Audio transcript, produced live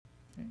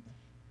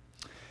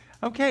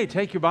Okay,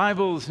 take your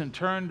Bibles and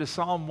turn to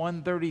Psalm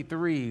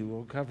 133.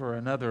 We'll cover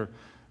another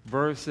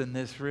verse in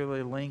this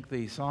really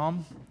lengthy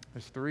psalm.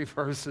 There's 3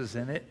 verses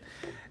in it.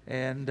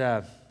 And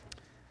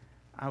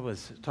I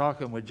was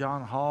talking with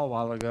John Hall a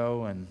while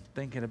ago and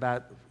thinking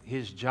about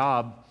his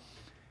job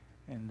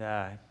and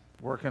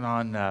working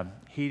on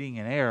heating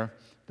and air.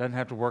 Doesn't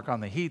have to work on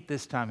the heat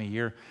this time of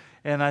year.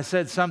 And I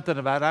said something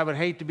about I would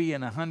hate to be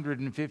in a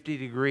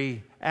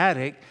 150-degree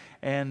attic,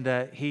 and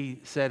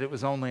he said it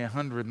was only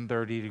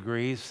 130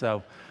 degrees.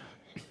 So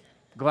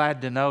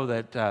glad to know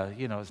that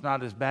it's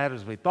not as bad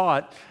as we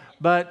thought,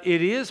 but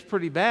it is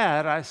pretty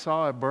bad. I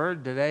saw a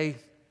bird today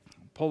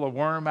pull a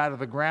worm out of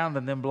the ground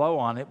and then blow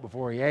on it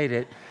before he ate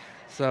it.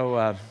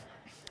 So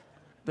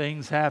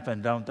things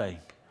happen, don't they?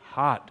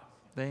 Hot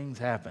things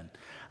happen.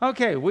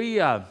 Okay,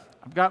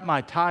 I've got my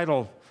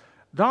title.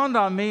 Dawned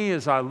on me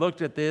as I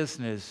looked at this,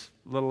 and it's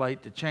a little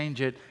late to change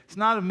it. It's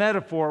not a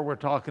metaphor we're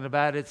talking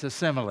about, it's a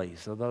simile.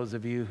 So those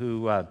of you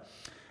who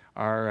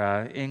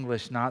are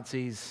English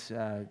Nazis,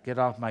 get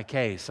off my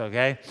case,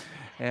 okay?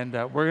 And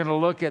we're going to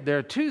look at, there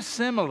are 2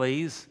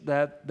 similes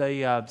that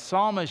the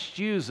psalmist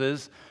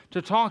uses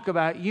to talk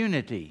about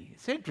unity.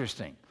 It's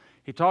interesting.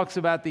 He talks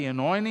about the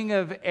anointing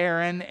of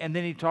Aaron, and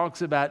then he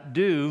talks about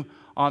dew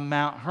on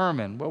Mount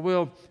Hermon. Well,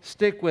 we'll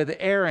stick with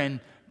Aaron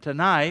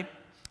tonight,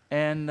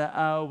 and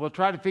we'll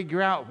try to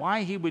figure out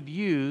why he would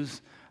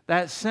use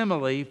that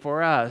simile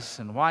for us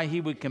and why he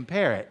would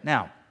compare it.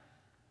 Now,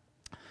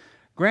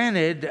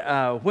 granted,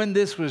 when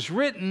this was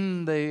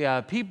written,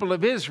 the people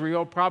of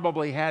Israel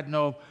probably had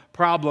no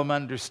problem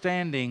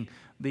understanding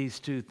these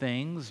 2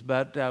 things,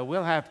 but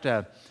we'll have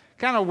to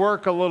kind of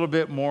work a little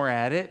bit more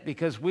at it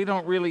because we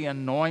don't really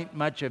anoint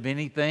much of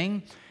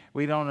anything.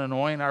 We don't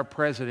anoint our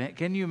president.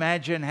 Can you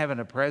imagine having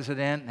a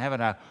president,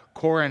 having a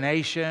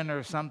coronation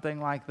or something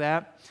like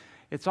that?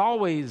 It's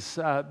always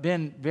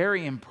been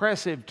very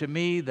impressive to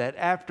me that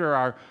after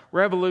our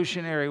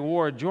Revolutionary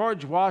War,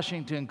 George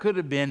Washington could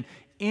have been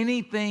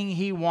anything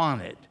he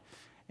wanted,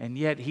 and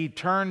yet he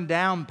turned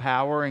down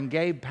power and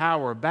gave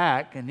power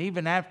back. And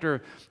even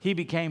after he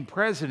became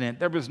president,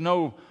 there was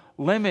no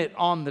limit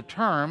on the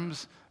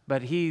terms,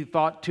 but he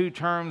thought 2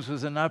 terms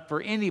was enough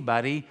for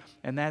anybody,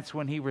 and that's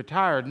when he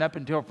retired. And up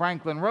until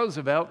Franklin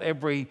Roosevelt,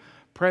 every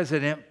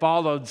president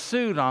followed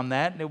suit on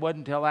that, and it wasn't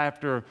until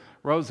after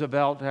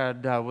Roosevelt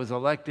was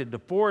elected to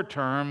 4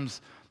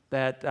 terms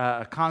that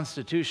a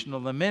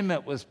constitutional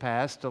amendment was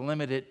passed to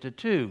limit it to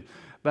 2.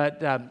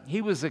 But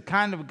he was the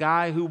kind of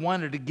guy who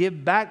wanted to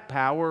give back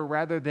power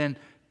rather than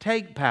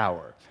take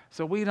power.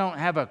 So we don't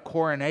have a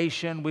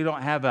coronation, we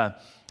don't have an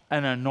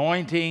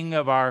anointing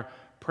of our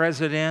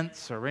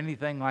presidents or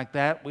anything like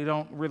that. We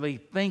don't really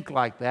think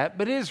like that,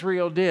 but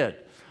Israel did.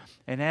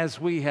 And as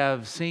we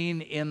have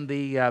seen in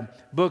the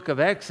book of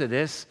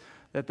Exodus,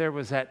 that there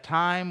was that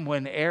time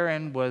when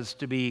Aaron was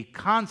to be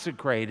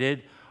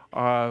consecrated,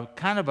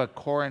 kind of a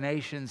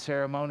coronation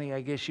ceremony, I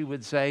guess you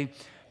would say,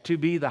 to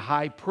be the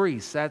high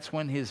priest. That's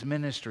when his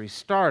ministry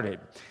started.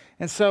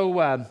 And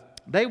so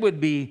they would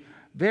be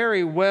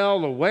very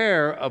well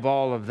aware of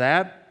all of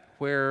that,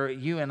 where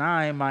you and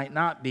I might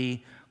not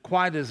be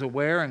quite as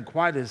aware and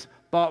quite as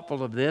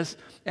thoughtful of this.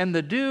 And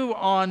the dew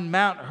on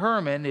Mount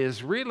Hermon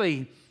is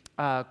really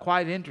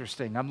quite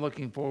interesting. I'm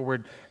looking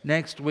forward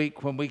next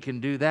week when we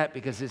can do that,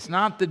 because it's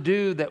not the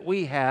dew that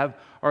we have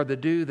or the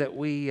dew that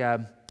we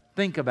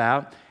think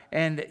about.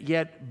 And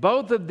yet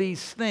both of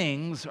these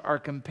things are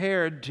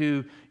compared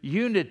to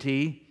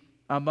unity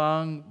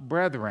among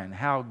brethren.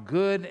 How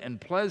good and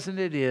pleasant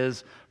it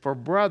is for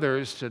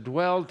brothers to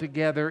dwell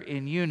together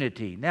in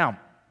unity. Now,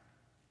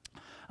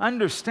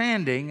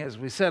 understanding, as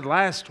we said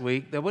last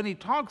week, that when he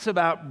talks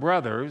about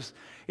brothers,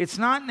 it's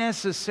not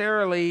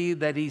necessarily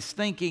that he's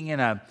thinking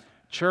in a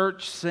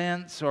church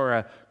sense or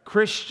a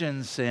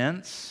Christian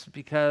sense,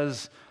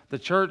 because the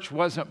church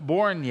wasn't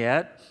born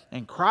yet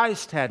and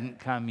Christ hadn't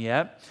come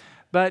yet,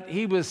 but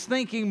he was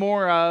thinking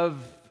more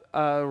of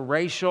a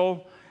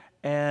racial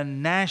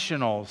and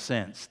national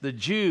sense. The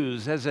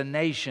Jews as a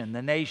nation,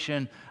 the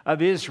nation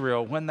of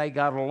Israel, when they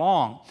got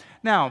along.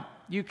 Now,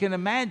 you can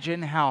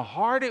imagine how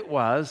hard it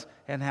was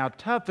and how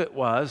tough it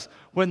was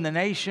when the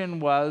nation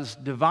was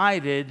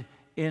divided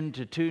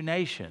into 2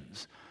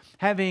 nations.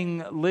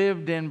 Having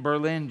lived in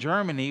Berlin,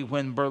 Germany,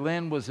 when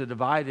Berlin was a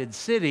divided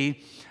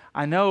city,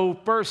 I know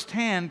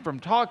firsthand from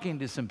talking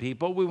to some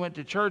people. We went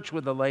to church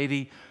with a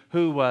lady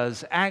who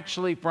was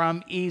actually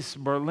from East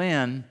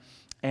Berlin,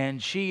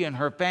 and she and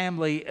her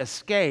family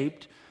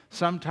escaped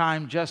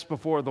sometime just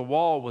before the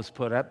wall was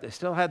put up. They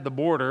still had the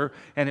border,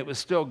 and it was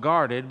still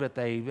guarded, but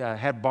they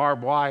had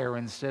barbed wire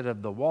instead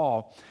of the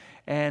wall.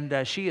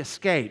 And she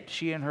escaped.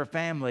 She and her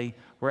family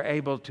were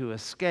able to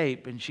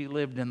escape, and she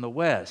lived in the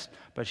West.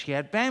 But she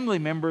had family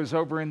members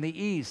over in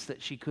the East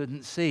that she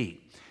couldn't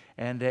see.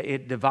 And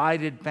it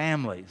divided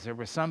families. There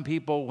were some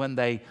people, when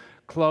they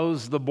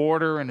closed the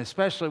border, and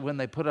especially when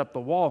they put up the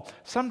wall,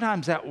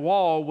 sometimes that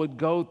wall would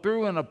go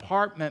through an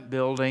apartment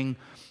building,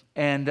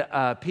 and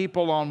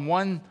people on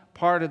one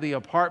part of the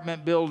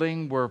apartment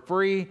building were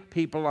free.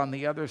 People on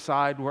the other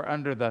side were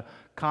under the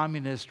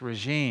communist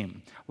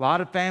regime. A lot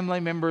of family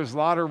members, a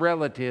lot of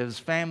relatives,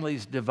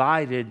 families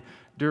divided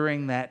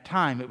during that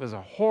time. It was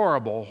a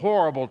horrible,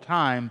 horrible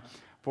time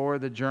for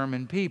the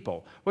German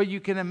people. Well,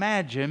 you can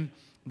imagine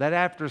that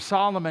after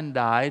Solomon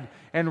died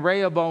and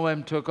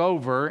Rehoboam took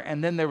over,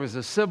 and then there was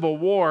a civil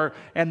war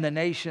and the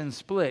nation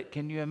split.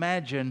 Can you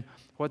imagine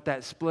what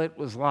that split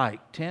was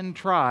like? 10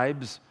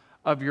 tribes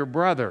of your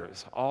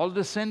brothers, all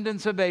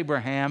descendants of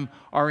Abraham,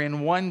 are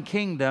in one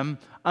kingdom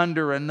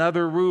under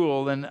another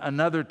rule in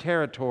another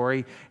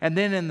territory. And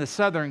then in the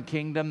southern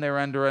kingdom, they're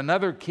under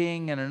another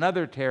king in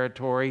another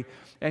territory,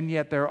 and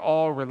yet they're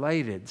all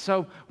related.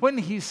 So when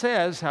he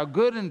says how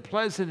good and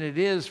pleasant it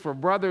is for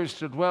brothers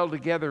to dwell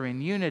together in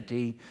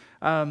unity,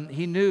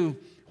 he knew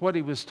what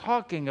he was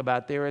talking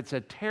about there. It's a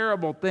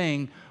terrible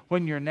thing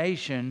when your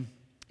nation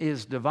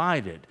is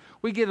divided.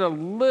 We get a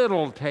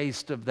little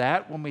taste of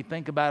that when we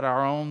think about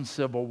our own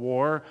civil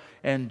war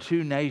and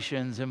 2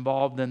 nations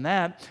involved in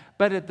that.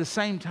 But at the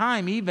same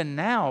time, even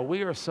now,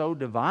 we are so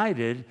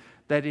divided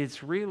that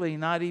it's really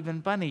not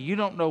even funny. You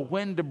don't know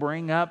when to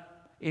bring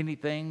up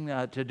anything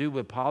to do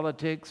with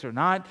politics or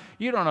not.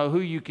 You don't know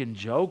who you can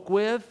joke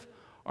with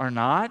or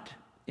not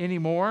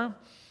anymore.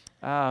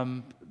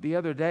 The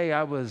other day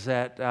I was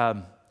at,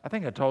 I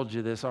think I told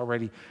you this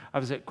already, I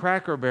was at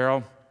Cracker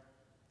Barrel,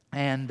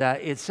 and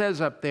it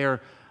says up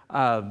there,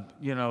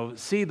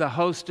 see the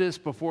hostess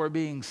before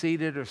being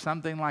seated or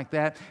something like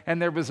that. And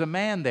there was a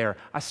man there.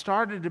 I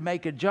started to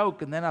make a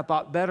joke, and then I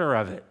thought better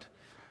of it,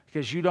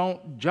 because you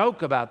don't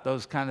joke about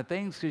those kind of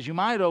things, because you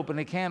might open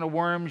a can of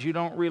worms you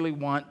don't really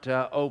want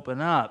to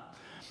open up.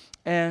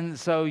 And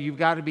so you've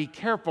got to be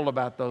careful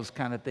about those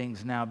kind of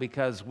things now,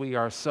 because we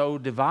are so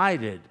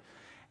divided.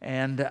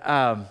 And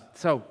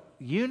so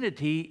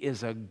unity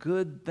is a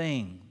good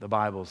thing, the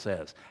Bible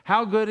says.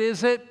 How good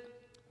is it?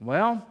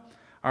 Well,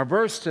 our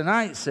verse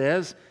tonight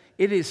says,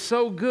 it is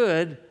so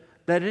good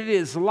that it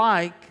is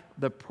like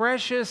the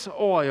precious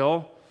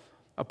oil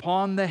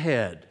upon the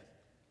head,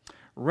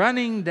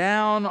 running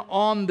down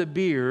on the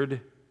beard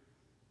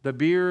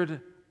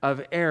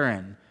of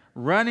Aaron,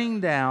 running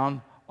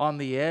down on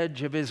the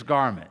edge of his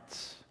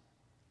garments.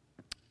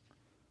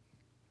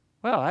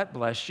 Well, that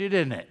blessed you,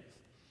 didn't it?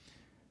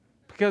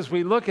 Because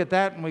we look at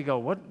that and we go,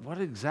 what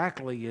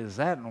exactly is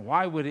that, and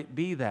why would it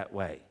be that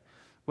way?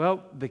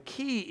 Well, the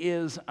key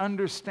is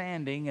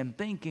understanding and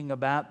thinking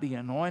about the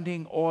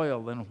anointing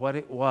oil and what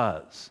it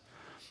was.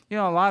 You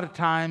know, a lot of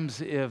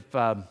times if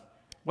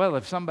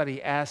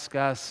somebody asks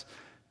us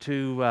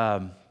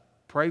to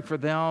pray for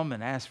them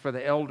and ask for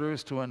the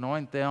elders to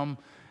anoint them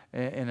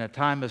in a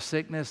time of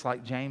sickness,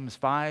 like James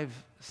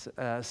 5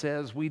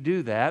 says, we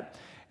do that.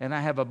 And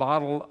I have a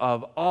bottle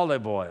of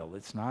olive oil.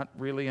 It's not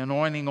really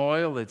anointing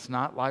oil. It's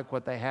not like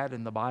what they had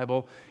in the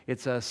Bible.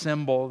 It's a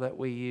symbol that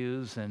we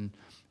use, and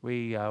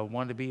we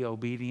want to be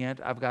obedient.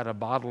 I've got a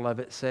bottle of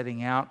it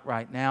sitting out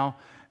right now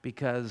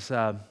because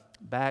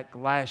back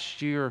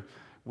last year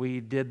we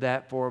did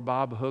that for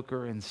Bob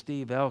Hooker and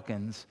Steve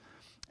Elkins,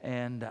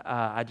 and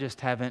I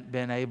just haven't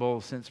been able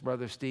since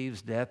Brother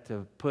Steve's death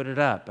to put it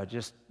up. I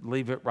just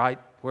leave it right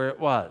where it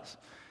was,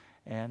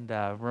 and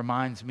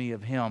reminds me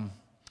of him.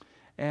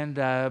 And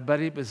but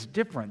it was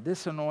different.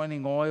 This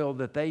anointing oil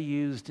that they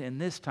used in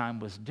this time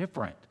was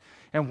different.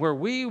 And where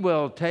we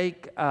will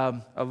take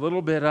a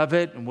little bit of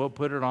it and we'll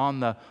put it on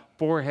the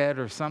forehead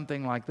or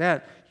something like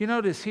that, you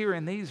notice here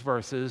in these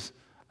verses,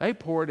 they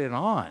poured it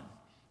on.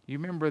 You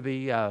remember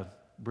the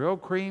Brill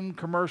Cream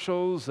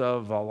commercials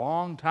of a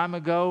long time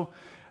ago?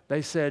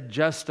 They said,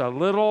 just a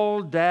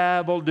little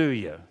dab will do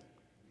you.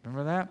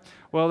 Remember that?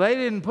 Well, they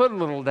didn't put a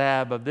little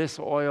dab of this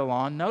oil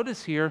on.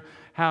 Notice here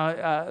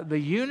how the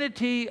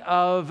unity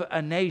of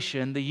a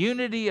nation, the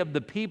unity of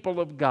the people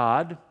of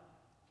God,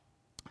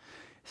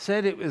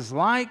 said it was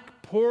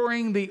like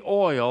pouring the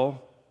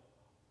oil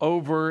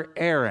over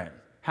Aaron.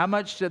 How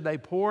much did they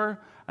pour?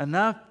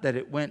 Enough that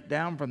it went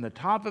down from the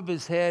top of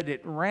his head,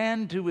 it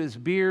ran to his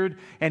beard,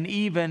 and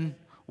even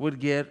would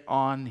get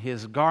on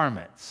his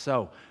garments.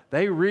 So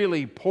they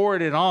really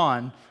poured it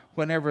on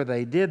whenever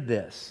they did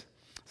this.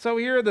 So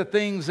here are the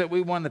things that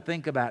we want to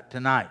think about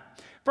tonight.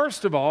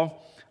 First of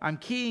all, I'm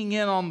keying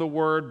in on the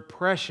word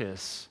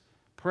precious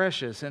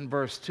in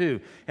verse 2,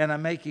 and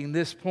I'm making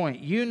this point.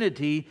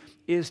 Unity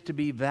is to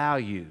be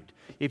valued.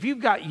 If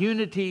you've got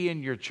unity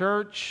in your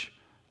church,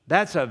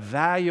 that's a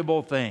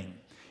valuable thing.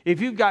 If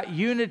you've got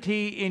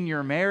unity in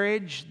your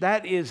marriage,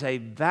 that is a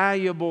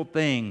valuable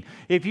thing.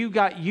 If you've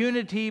got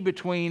unity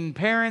between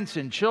parents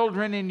and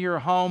children in your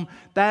home,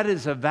 that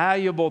is a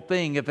valuable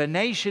thing. If a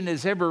nation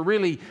is ever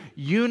really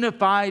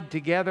unified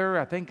together,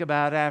 I think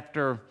about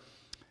after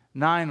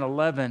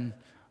 9/11,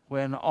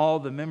 when all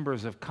the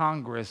members of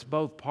Congress,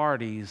 both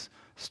parties,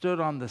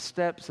 stood on the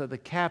steps of the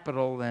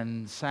Capitol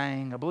and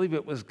sang, I believe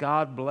it was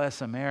God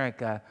Bless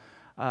America,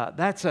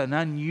 That's an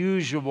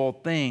unusual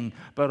thing,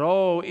 but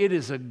oh, it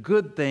is a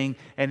good thing,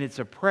 and it's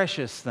a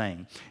precious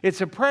thing.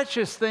 It's a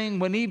precious thing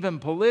when even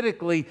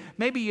politically,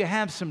 maybe you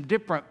have some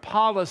different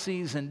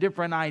policies and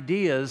different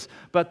ideas,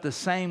 but the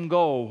same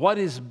goal. What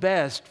is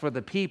best for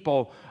the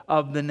people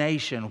of the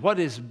nation? What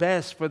is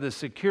best for the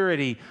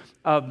security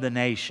of the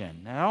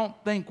nation? I don't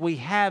think we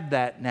have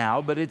that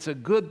now, but it's a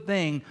good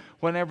thing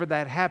whenever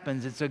that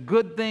happens. It's a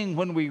good thing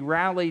when we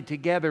rally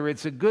together.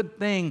 It's a good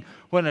thing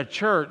when a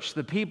church,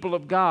 the people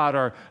of God,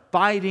 are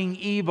fighting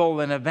evil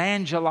and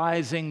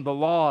evangelizing the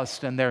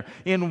lost, and they're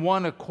in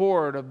one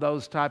accord of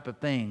those type of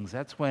things.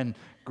 That's when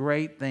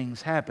great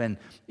things happen.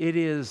 It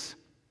is,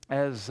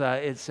 as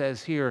it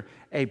says here,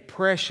 a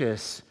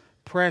precious,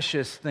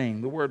 precious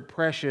thing. The word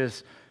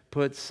precious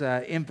puts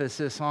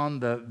emphasis on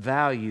the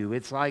value.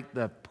 It's like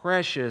the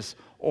precious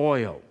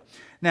oil.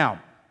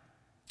 Now,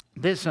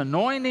 this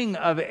anointing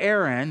of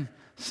Aaron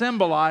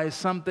symbolized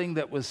something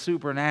that was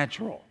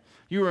supernatural.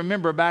 You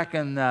remember back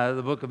in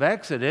the book of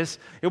Exodus,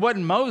 it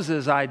wasn't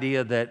Moses'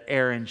 idea that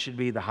Aaron should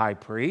be the high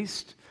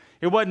priest.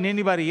 It wasn't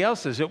anybody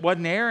else's. It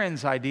wasn't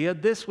Aaron's idea.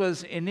 This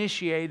was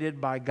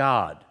initiated by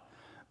God.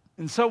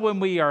 And so when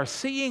we are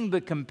seeing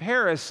the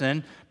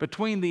comparison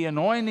between the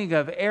anointing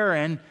of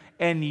Aaron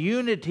and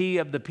unity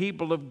of the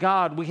people of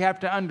God, we have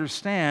to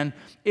understand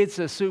it's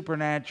a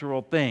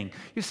supernatural thing.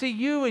 You see,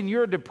 you and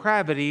your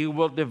depravity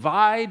will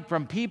divide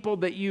from people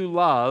that you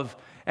love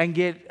and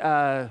get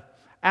out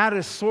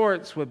of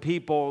sorts with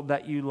people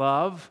that you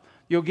love.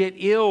 You'll get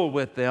ill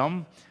with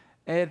them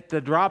at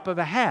the drop of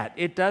a hat.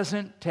 It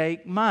doesn't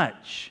take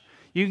much.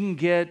 You can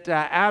get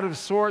out of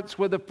sorts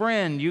with a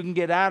friend. You can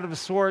get out of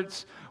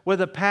sorts with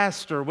a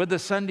pastor, with a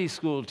Sunday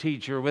school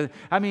teacher.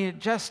 It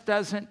just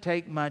doesn't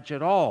take much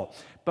at all.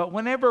 But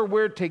whenever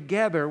we're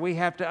together, we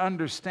have to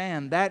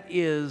understand that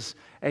is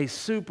a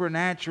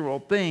supernatural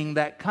thing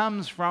that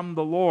comes from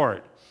the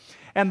Lord.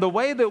 And the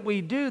way that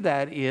we do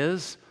that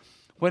is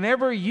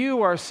whenever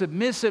you are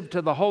submissive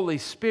to the Holy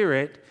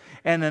Spirit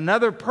and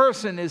another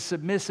person is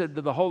submissive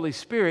to the Holy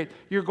Spirit,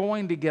 you're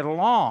going to get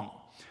along.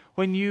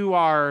 When you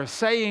are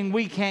saying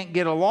we can't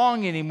get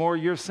along anymore,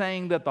 you're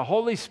saying that the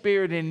Holy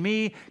Spirit in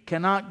me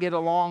cannot get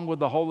along with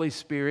the Holy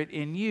Spirit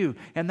in you.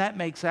 And that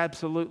makes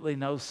absolutely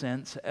no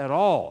sense at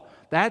all.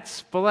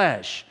 That's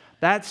flesh.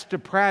 That's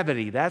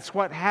depravity. That's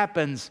what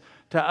happens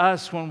to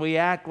us when we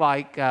act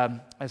like,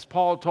 as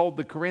Paul told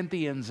the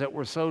Corinthians that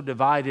were so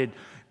divided,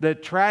 the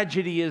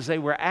tragedy is they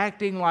were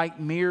acting like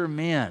mere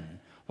men.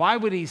 Why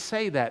would he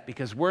say that?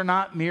 Because we're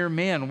not mere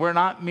men. We're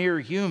not mere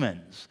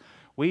humans.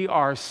 We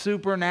are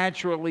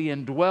supernaturally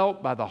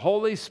indwelt by the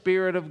Holy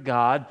Spirit of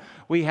God.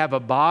 We have a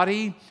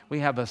body, we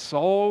have a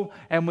soul,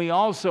 and we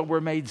also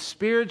were made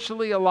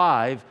spiritually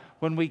alive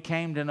when we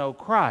came to know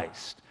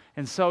Christ.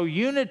 And so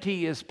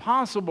unity is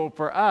possible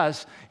for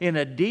us in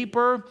a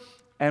deeper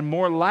and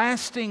more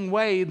lasting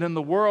way than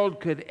the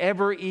world could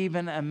ever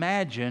even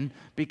imagine,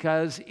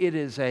 because it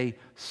is a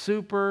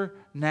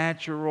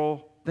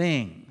supernatural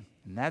thing.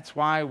 And that's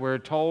why we're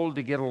told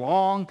to get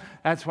along.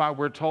 That's why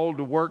we're told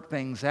to work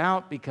things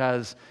out,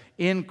 because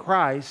in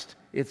Christ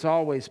it's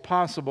always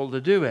possible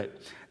to do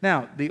it.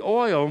 Now, the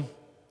oil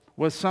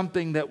was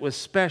something that was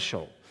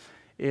special.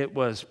 It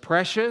was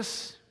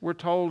precious, we're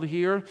told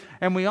here.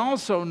 And we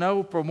also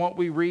know from what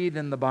we read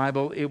in the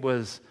Bible, it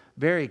was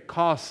very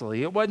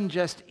costly. It wasn't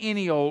just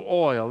any old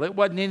oil. It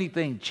wasn't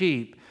anything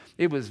cheap.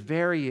 It was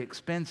very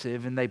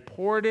expensive, and they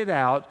poured it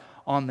out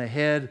on the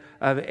head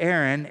of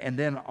Aaron and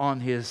then on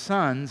his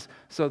sons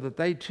so that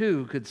they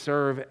too could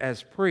serve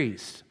as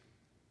priests.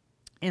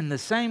 In the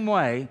same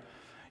way,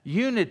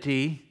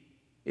 unity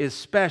is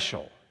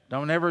special.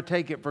 Don't ever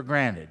take it for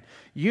granted.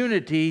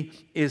 Unity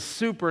is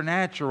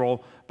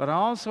supernatural, but I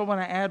also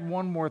want to add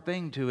one more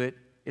thing to it.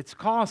 It's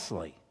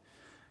costly.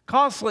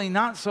 Costly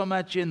not so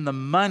much in the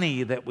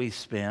money that we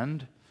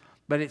spend,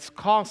 but it's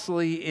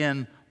costly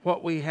in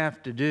what we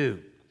have to do.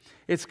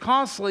 It's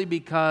costly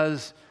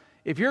because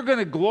if you're going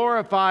to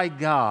glorify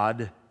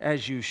God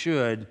as you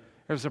should,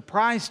 there's a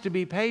price to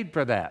be paid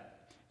for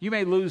that. You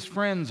may lose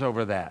friends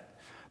over that.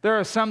 There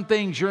are some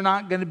things you're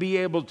not going to be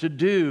able to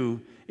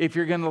do if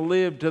you're going to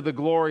live to the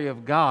glory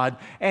of God.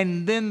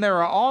 And then there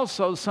are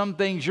also some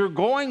things you're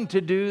going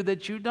to do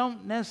that you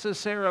don't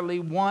necessarily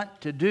want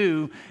to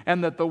do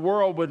and that the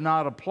world would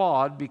not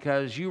applaud,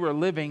 because you are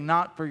living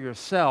not for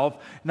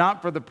yourself,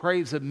 not for the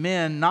praise of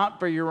men, not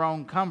for your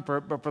own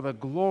comfort, but for the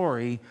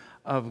glory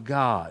of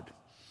God.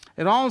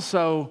 It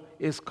also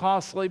is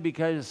costly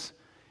because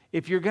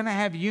if you're going to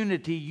have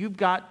unity, you've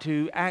got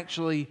to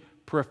actually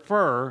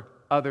prefer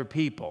other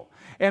people.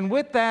 And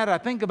with that, I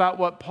think about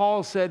what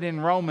Paul said in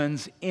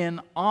Romans,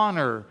 in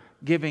honor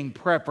giving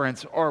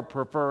preference or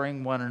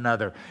preferring one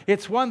another.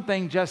 It's one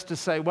thing just to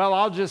say, well,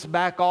 I'll just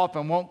back off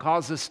and won't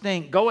cause a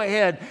stink. Go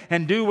ahead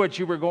and do what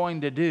you were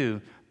going to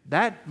do.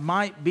 That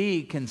might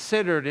be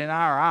considered in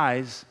our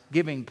eyes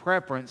giving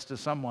preference to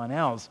someone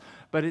else,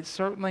 but it's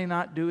certainly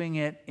not doing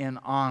it in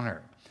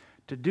honor.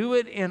 To do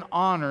it in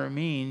honor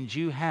means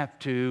you have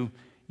to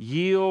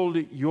yield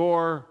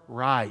your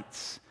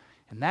rights.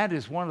 And that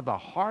is one of the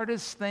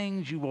hardest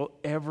things you will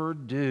ever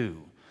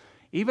do.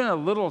 Even a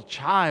little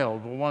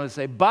child will want to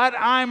say, but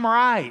I'm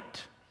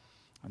right.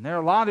 And there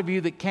are a lot of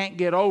you that can't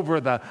get over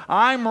the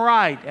I'm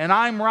right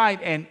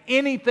and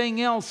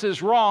anything else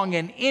is wrong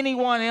and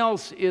anyone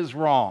else is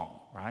wrong,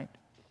 right?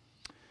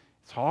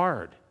 It's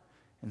hard.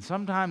 And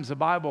sometimes the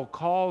Bible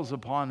calls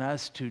upon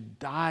us to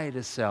die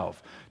to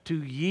self,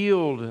 to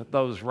yield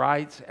those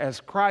rights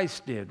as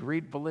Christ did.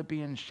 Read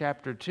Philippians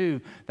chapter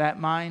 2. That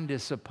mind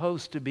is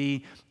supposed to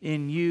be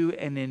in you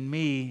and in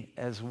me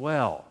as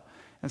well.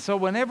 And so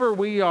whenever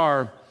we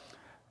are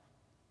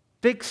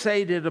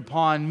fixated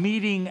upon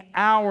meeting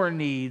our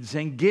needs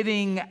and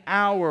getting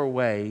our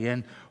way,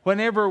 and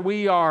whenever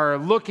we are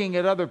looking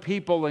at other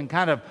people and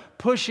kind of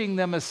pushing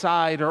them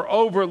aside or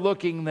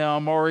overlooking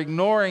them or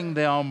ignoring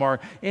them or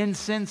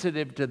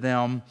insensitive to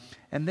them,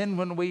 and then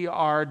when we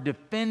are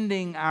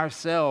defending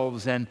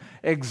ourselves and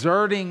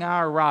exerting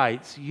our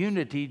rights,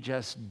 unity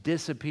just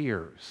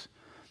disappears.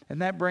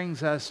 And that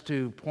brings us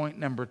to point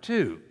number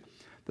 2.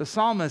 The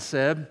psalmist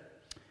said,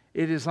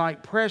 it is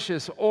like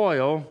precious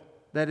oil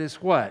that is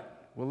what?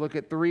 We'll look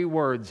at 3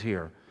 words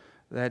here.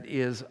 That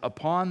is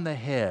upon the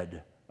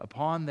head.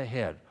 Upon the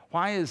head.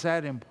 Why is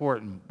that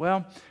important?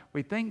 Well,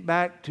 we think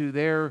back to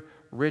their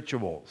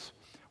rituals.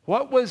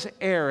 What was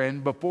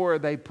Aaron before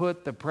they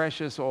put the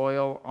precious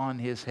oil on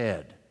his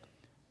head?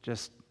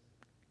 Just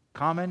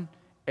common,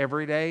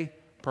 everyday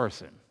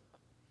person.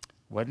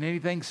 Wasn't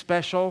anything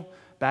special.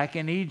 Back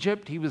in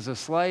Egypt, he was a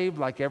slave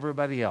like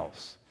everybody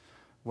else.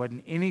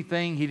 Wasn't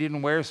anything, he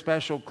didn't wear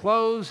special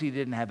clothes, he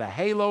didn't have a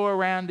halo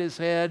around his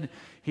head,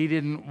 he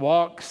didn't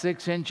walk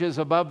 6 inches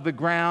above the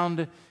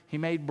ground, he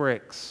made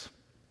bricks.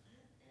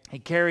 He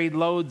carried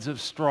loads of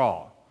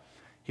straw.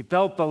 He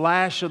felt the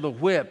lash of the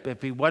whip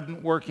if he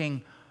wasn't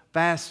working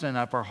fast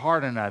enough or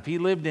hard enough. He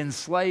lived in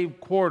slave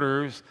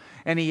quarters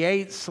and he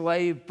ate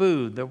slave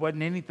food. There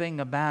wasn't anything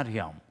about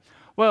him.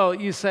 Well,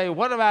 you say,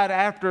 what about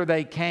after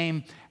they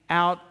came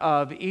out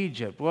of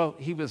Egypt? Well,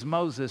 he was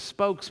Moses'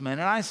 spokesman,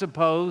 and I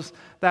suppose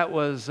that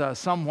was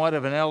somewhat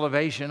of an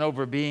elevation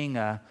over being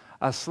a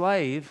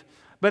slave.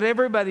 But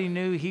everybody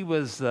knew he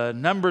was the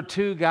number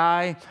 2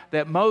 guy,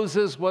 that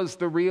Moses was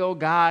the real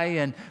guy,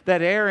 and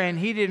that Aaron,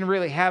 he didn't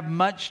really have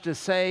much to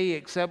say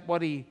except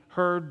what he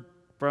heard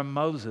from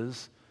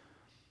Moses.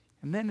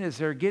 And then as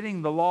they're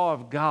getting the law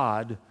of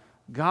God,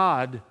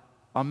 God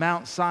on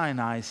Mount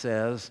Sinai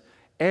says,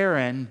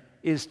 Aaron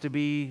is to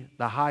be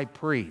the high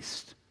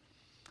priest.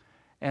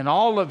 And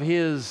all of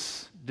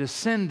his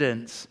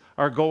descendants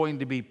are going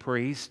to be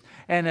priests,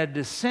 and a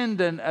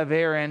descendant of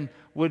Aaron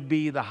would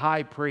be the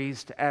high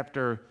priest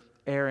after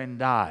Aaron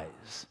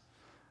dies.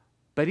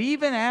 But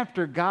even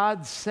after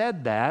God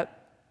said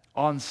that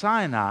on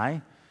Sinai,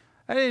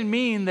 that didn't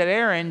mean that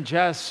Aaron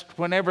just,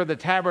 whenever the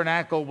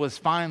tabernacle was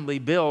finally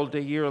built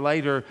a year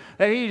later,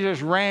 that he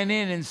just ran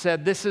in and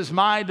said, this is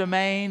my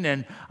domain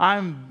and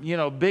I'm,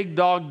 big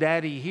dog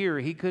daddy here.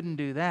 He couldn't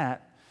do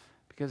that.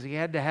 Because he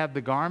had to have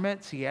the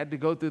garments, he had to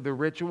go through the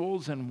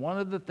rituals, and one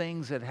of the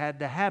things that had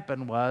to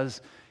happen was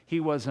he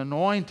was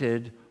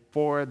anointed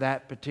for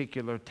that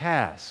particular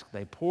task.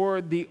 They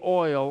poured the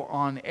oil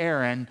on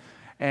Aaron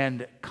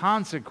and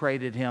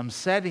consecrated him,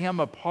 set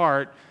him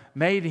apart,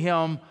 made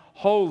him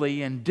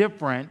holy and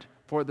different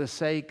for the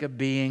sake of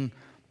being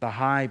the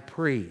high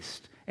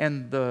priest.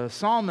 And the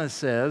psalmist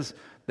says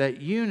that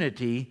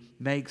unity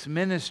makes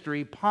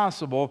ministry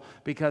possible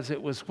because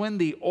it was when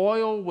the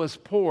oil was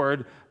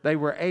poured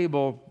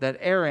that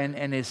Aaron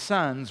and his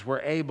sons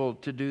were able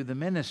to do the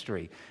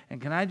ministry.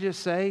 And can I just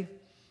say,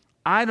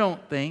 I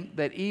don't think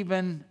that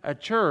even a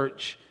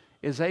church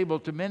is able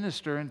to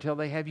minister until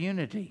they have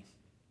unity.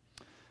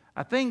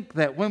 I think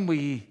that when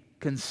we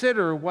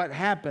consider what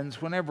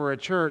happens whenever a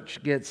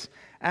church gets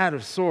out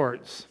of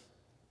sorts,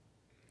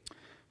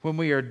 when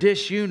we are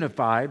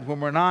disunified, when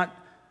we're not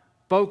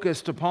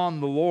focused upon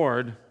the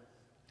Lord,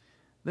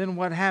 then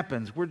what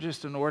happens? We're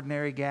just an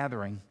ordinary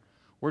gathering.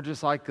 We're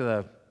just like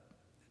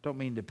don't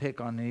mean to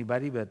pick on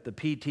anybody, but the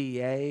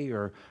PTA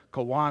or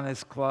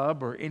Kiwanis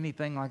Club or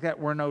anything like that,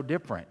 we're no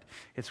different.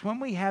 It's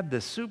when we have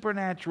the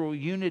supernatural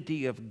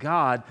unity of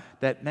God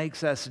that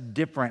makes us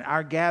different.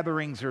 Our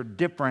gatherings are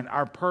different.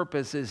 Our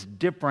purpose is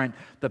different.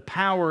 The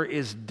power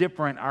is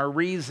different. Our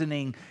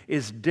reasoning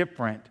is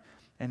different.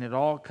 And it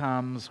all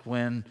comes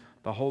when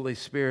the Holy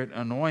Spirit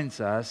anoints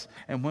us.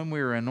 And when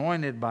we are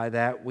anointed by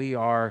that, we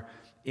are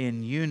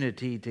in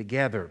unity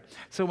together.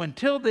 So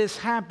until this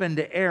happened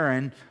to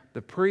Aaron,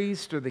 the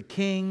priest or the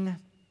king,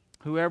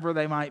 whoever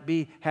they might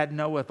be, had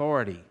no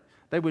authority.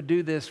 They would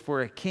do this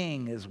for a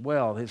king as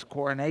well. His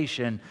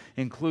coronation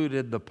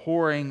included the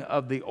pouring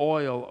of the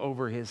oil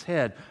over his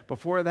head.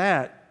 Before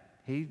that,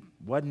 he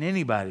wasn't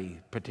anybody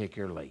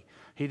particularly.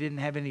 He didn't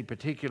have any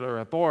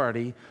particular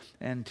authority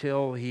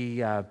until he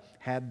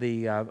had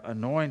the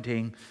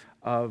anointing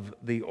of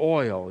the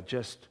oil,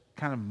 just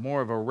kind of more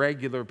of a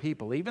regular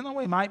people, even though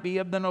he might be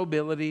of the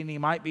nobility and he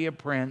might be a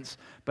prince,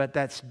 but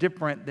that's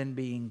different than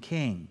being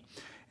king.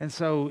 And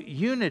so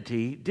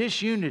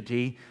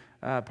disunity,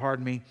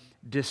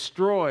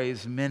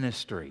 destroys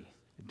ministry.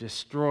 It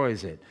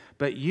destroys it.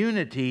 But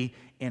unity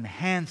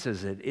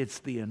enhances it. It's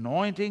the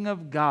anointing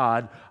of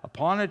God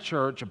upon a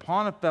church,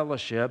 upon a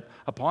fellowship,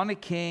 upon a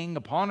king,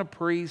 upon a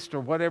priest, or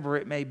whatever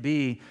it may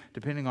be,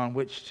 depending on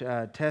which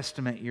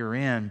testament you're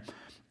in.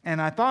 And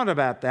I thought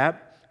about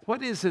that.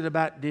 What is it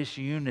about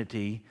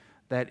disunity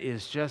that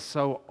is just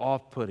so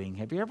off-putting?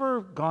 Have you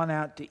ever gone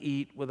out to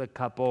eat with a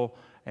couple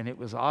and it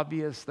was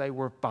obvious they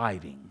were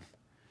fighting?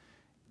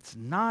 It's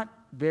not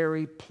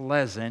very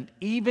pleasant.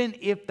 Even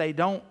if they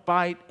don't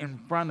fight in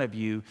front of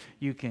you,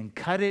 you can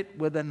cut it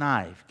with a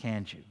knife,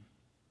 can't you?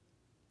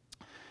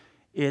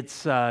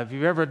 It's, if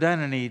you've ever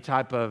done any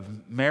type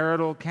of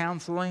marital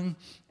counseling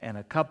and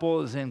a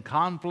couple is in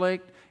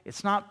conflict,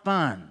 it's not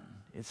fun.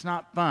 It's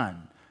not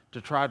fun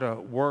to try to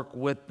work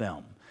with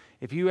them.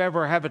 If you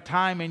ever have a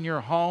time in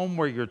your home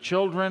where your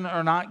children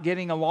are not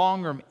getting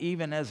along, or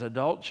even as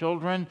adult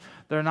children,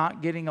 they're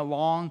not getting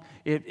along,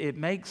 it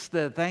makes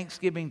the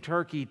Thanksgiving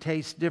turkey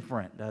taste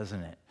different,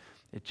 doesn't it?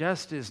 It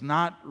just is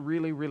not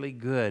really, really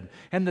good.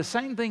 And the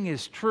same thing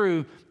is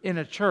true in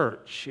a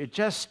church. It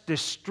just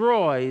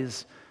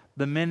destroys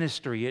the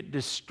ministry. It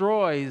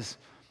destroys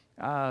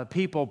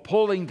people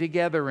pulling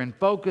together and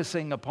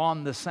focusing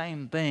upon the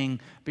same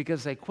thing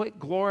because they quit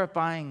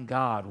glorifying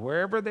God.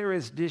 Wherever there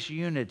is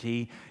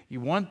disunity,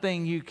 one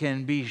thing you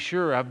can be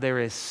sure of, there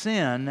is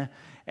sin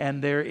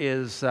and there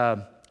is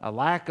a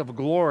lack of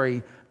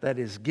glory that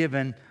is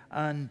given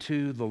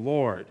unto the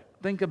Lord.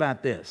 Think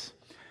about this.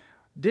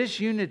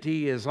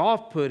 Disunity is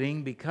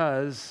off-putting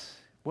because,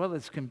 well,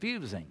 it's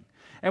confusing.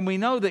 And we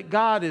know that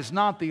God is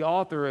not the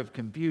author of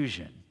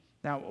confusion.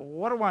 Now,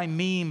 what do I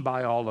mean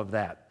by all of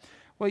that?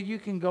 Well, you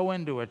can go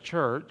into a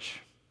church.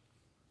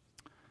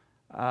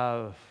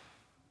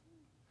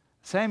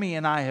 Sammy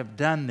and I have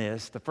done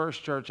this. The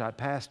first church I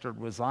pastored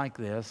was like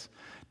this.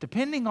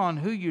 Depending on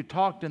who you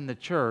talked in the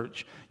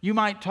church, you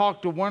might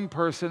talk to one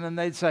person and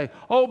they'd say,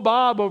 "Oh,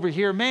 Bob over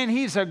here, man,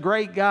 he's a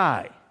great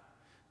guy."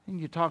 And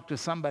you talk to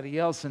somebody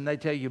else and they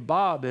tell you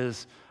Bob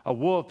is a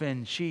wolf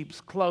in sheep's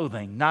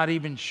clothing, not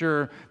even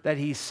sure that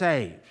he's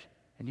saved.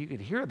 And you could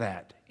hear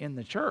that in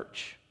the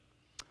church.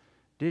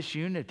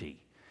 Disunity.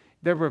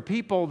 There were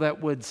people that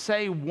would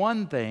say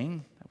one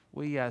thing.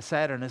 We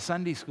sat in a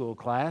Sunday school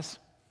class,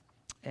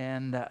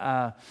 and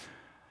the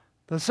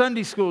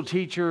Sunday school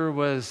teacher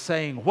was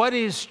saying, "What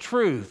is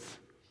truth?"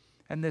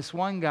 And this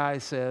one guy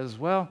says,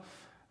 "Well,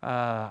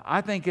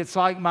 I think it's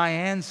like my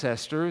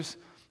ancestors."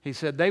 He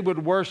said they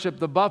would worship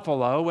the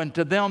buffalo, and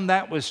to them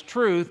that was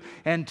truth,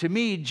 and to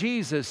me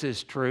Jesus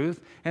is truth.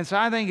 And so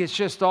I think it's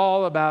just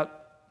all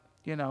about,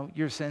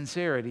 your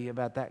sincerity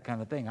about that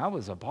kind of thing. I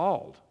was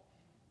appalled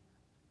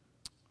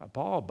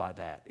by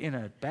that in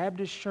a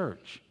Baptist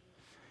church.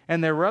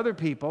 And there were other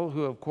people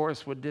who, of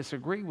course, would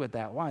disagree with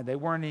that. Why? They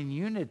weren't in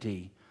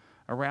unity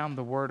around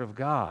the Word of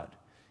God,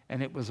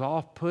 and it was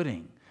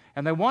off-putting.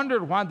 And they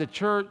wondered why the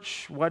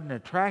church wasn't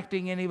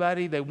attracting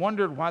anybody. They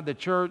wondered why the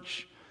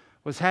church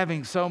was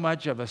having so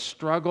much of a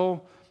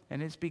struggle,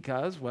 and it's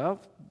because,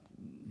 well,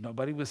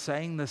 nobody was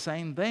saying the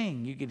same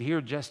thing. You could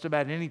hear just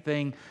about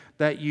anything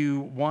that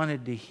you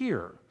wanted to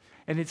hear.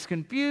 And it's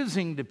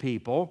confusing to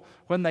people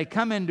when they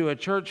come into a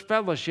church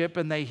fellowship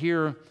and they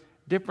hear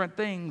different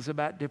things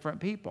about different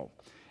people.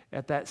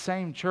 At that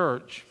same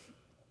church,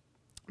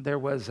 there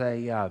was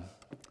an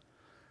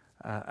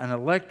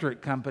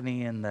electric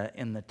company in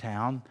the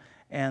town,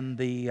 and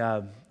the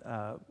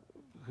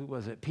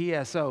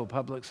PSO,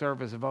 Public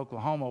Service of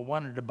Oklahoma,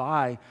 wanted to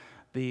buy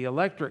the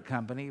electric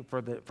company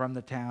from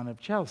the town of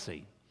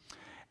Chelsea.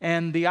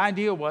 And the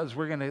idea was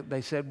they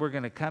said we're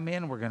going to come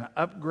in, we're going to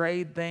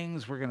upgrade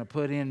things, we're going to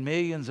put in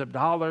millions of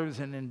dollars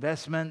in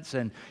investments,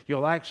 and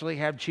you'll actually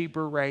have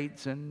cheaper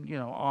rates, and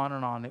on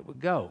and on it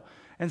would go.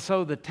 And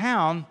so the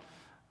town,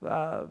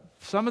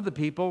 some of the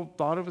people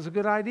thought it was a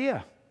good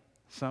idea.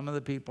 Some of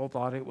the people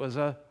thought it was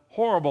a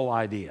horrible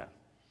idea.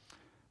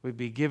 We'd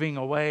be giving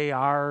away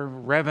our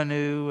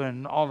revenue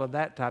and all of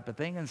that type of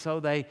thing. And so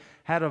they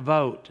had a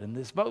vote. And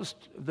this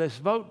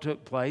vote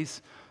took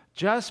place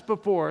just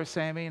before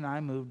Sammy and I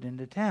moved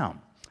into town.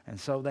 And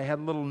so they had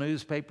a little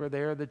newspaper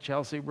there, the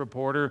Chelsea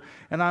Reporter,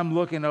 and I'm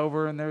looking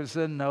over, and there's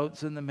the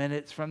notes and the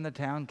minutes from the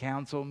town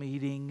council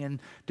meeting and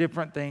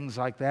different things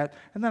like that.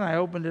 And then I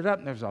opened it up,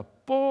 and there's a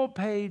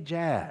full-page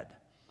ad.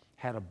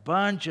 Had a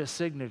bunch of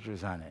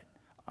signatures on it.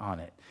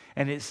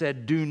 And it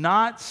said, "Do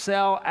not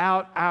sell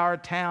out our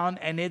town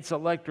and its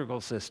electrical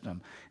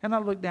system." And I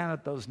looked down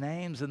at those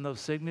names and those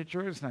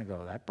signatures, and I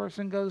go, that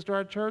person goes to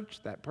our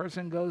church, that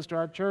person goes to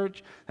our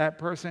church, that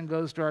person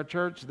goes to our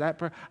church,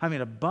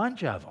 a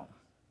bunch of them.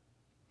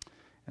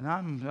 And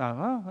I'm,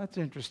 oh, that's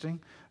interesting.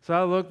 So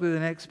I look through the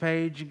next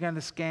page, you kind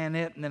of scan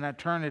it, and then I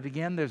turn it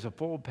again. There's a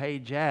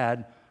full-page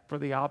ad for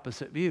the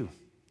opposite view.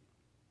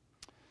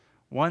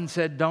 One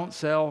said, "Don't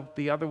sell."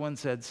 The other one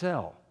said,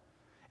 "Sell."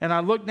 And I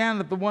looked down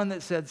at the one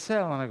that said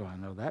sell, and I go, I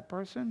know that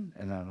person,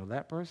 and I know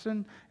that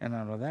person, and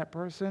I know that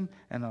person,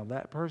 and I know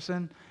that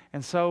person.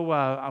 And so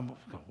I'm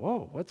going,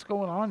 whoa, what's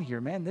going on here,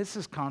 man? This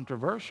is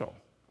controversial.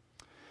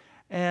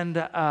 And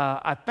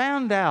I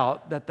found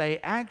out that they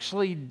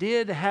actually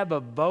did have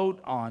a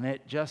vote on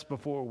it just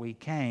before we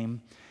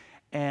came.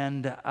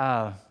 And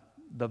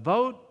the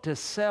vote to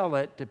sell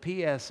it to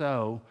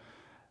PSO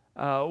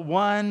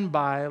won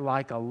by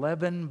like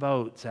 11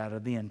 votes out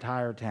of the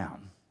entire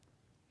town.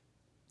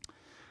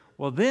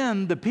 Well,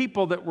 then the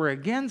people that were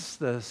against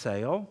the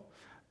sale,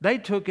 they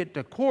took it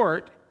to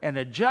court, and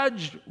a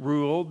judge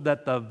ruled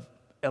that the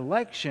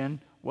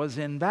election was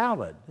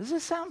invalid. Does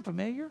this sound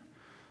familiar?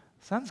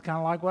 Sounds kind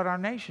of like what our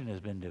nation has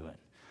been doing.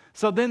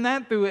 So then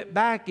that threw it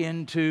back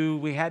into,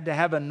 we had to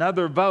have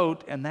another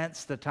vote, and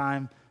that's the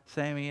time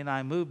Sammy and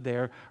I moved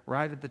there,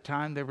 right at the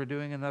time they were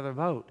doing another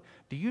vote.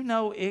 Do you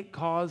know it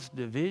caused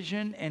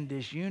division and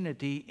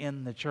disunity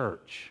in the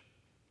church?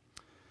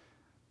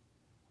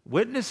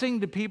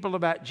 Witnessing to people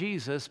about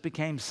Jesus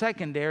became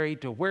secondary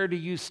to where do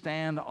you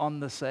stand on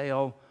the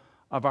sale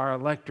of our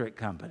electric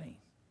company.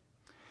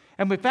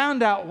 And we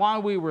found out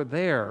while we were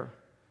there,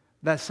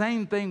 that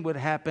same thing would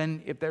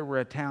happen if there were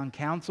a town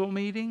council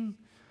meeting.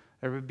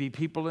 There would be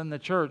people in the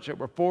church that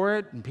were for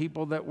it and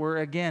people that were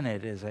against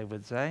it, as they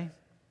would say.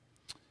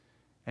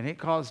 And it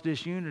caused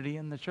disunity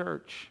in the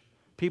church.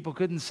 People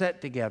couldn't sit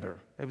together.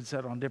 They would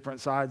sit on different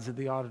sides of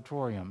the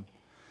auditorium.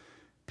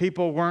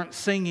 People weren't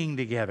singing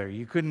together.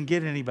 You couldn't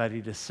get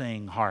anybody to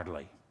sing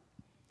hardly.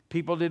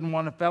 People didn't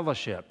want a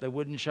fellowship. They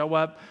wouldn't show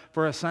up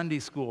for a Sunday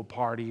school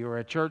party or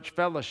a church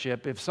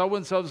fellowship. If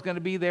so-and-so is going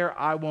to be there,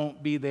 I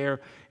won't be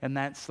there. And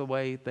that's the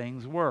way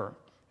things were.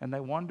 And they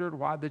wondered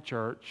why the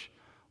church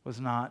was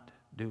not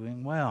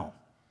doing well.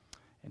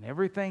 And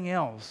everything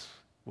else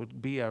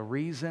would be a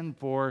reason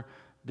for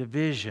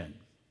division.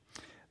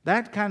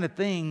 That kind of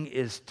thing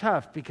is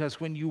tough because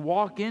when you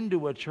walk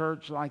into a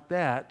church like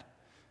that,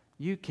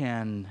 you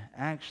can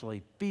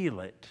actually feel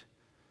it,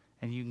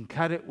 and you can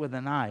cut it with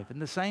a knife.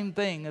 And the same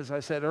thing, as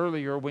I said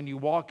earlier, when you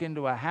walk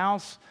into a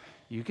house,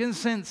 you can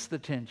sense the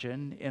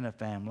tension in a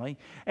family.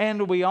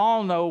 And we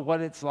all know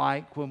what it's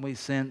like when we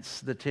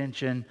sense the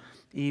tension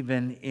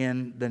even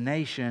in the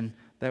nation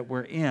that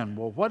we're in.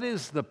 Well, what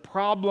is the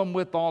problem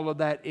with all of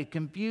that? It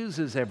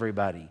confuses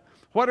everybody.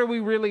 What are we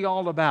really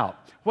all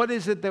about? What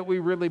is it that we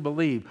really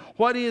believe?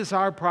 What is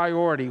our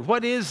priority?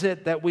 What is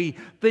it that we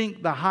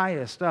think the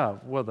highest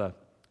of? Well, the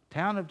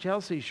town of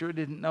Chelsea sure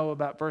didn't know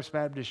about First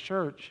Baptist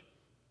Church.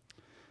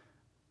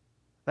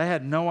 They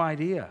had no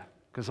idea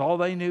because all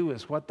they knew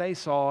is what they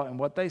saw, and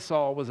what they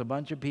saw was a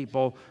bunch of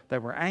people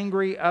that were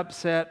angry,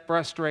 upset,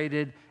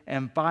 frustrated,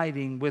 and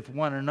fighting with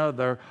one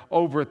another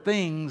over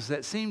things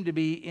that seemed to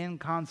be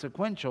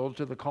inconsequential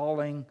to the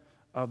calling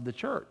of the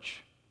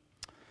church.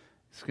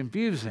 It's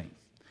confusing.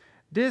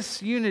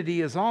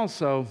 Disunity is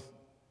also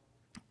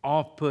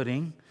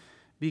off-putting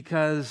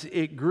because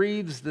it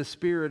grieves the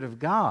Spirit of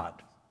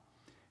God.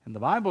 And the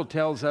Bible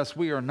tells us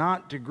we are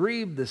not to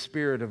grieve the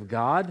Spirit of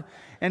God,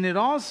 and it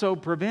also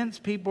prevents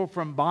people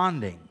from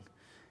bonding.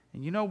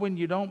 And you know, when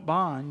you don't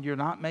bond, you're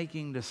not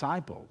making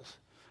disciples.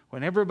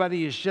 When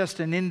everybody is just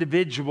an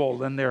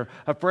individual and they're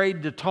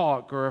afraid to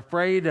talk or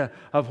afraid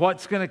of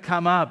what's going to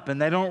come up,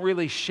 and they don't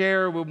really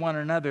share with one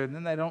another,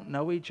 then they don't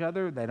know each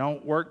other, they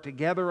don't work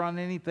together on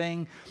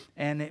anything,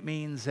 and it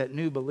means that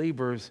new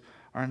believers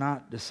are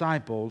not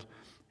discipled.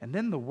 And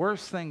then the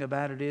worst thing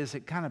about it is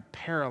it kind of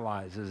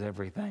paralyzes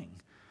everything.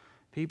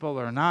 People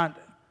are not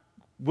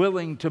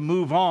willing to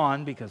move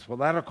on because, well,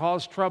 that'll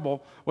cause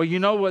trouble. Well, you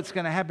know what's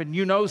going to happen.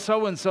 You know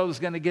so-and-so is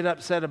going to get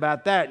upset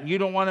about that, and you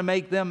don't want to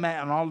make them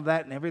mad and all of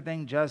that, and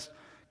everything just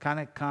kind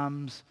of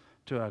comes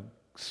to a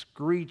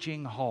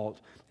screeching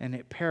halt, and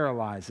it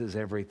paralyzes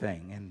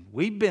everything. And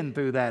we've been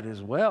through that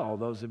as well.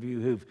 Those of you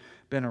who've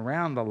been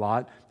around a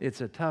lot, it's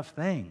a tough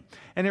thing.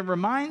 And it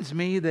reminds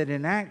me that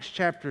in Acts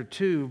chapter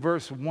 2,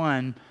 verse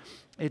 1,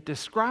 it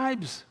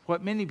describes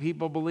what many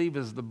people believe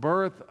is the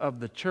birth of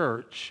the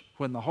church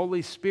when the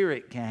Holy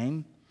Spirit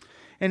came.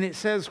 And it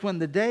says, when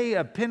the day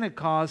of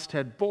Pentecost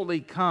had fully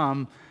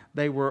come,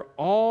 they were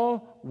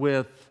all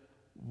with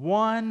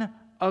one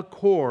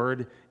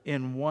accord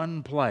in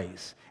one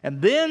place.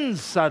 And then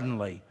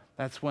suddenly,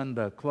 that's when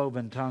the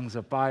cloven tongues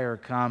of fire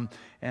come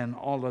and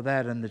all of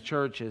that, and the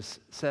church is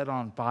set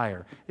on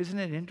fire. Isn't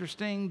it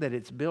interesting that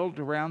it's built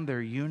around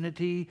their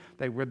unity?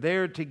 They were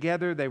there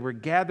together. They were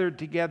gathered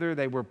together.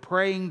 They were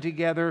praying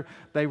together.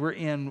 They were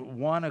in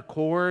one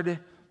accord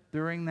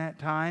during that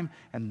time.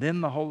 And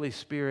then the Holy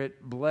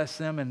Spirit blessed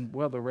them, and,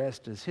 well, the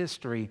rest is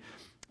history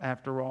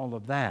after all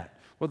of that.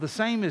 Well, the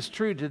same is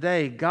true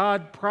today.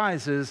 God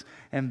prizes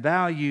and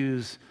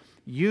values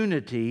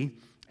unity.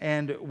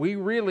 And we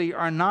really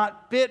are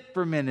not fit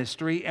for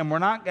ministry, and we're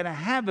not going to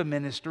have a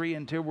ministry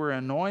until we're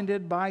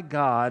anointed by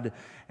God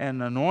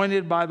and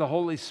anointed by the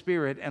Holy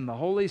Spirit. And the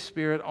Holy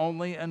Spirit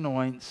only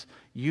anoints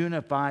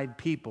unified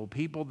people,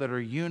 people that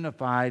are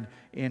unified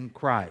in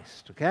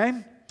Christ.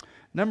 Okay?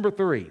 Number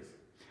 3,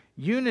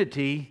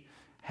 unity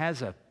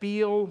has a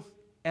feel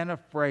and a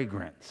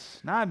fragrance.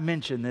 Now, I've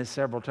mentioned this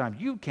several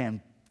times. You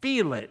can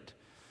feel it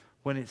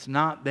when it's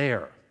not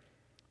there.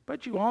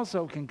 But you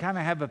also can kind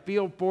of have a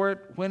feel for it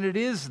when it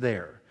is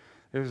there.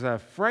 There's a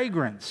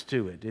fragrance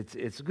to it.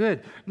 It's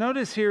good.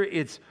 Notice here,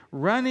 it's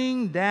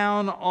running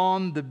down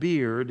on the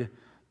beard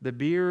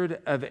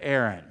of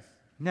Aaron.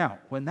 Now,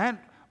 when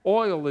that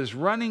oil is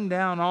running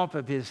down off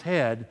of his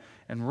head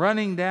and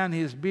running down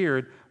his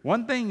beard,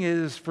 one thing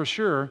is for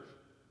sure,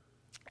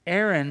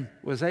 Aaron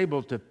was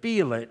able to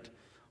feel it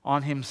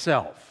on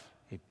himself.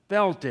 He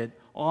felt it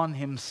on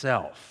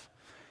himself.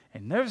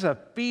 And there's a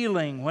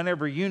feeling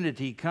whenever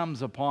unity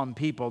comes upon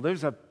people.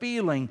 There's a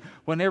feeling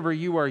whenever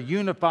you are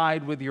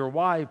unified with your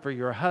wife or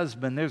your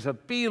husband. There's a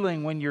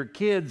feeling when your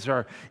kids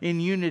are in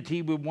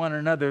unity with one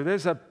another.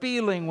 There's a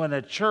feeling when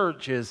a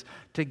church is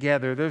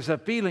together. There's a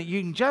feeling.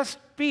 You can just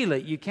feel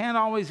it. You can't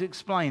always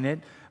explain it,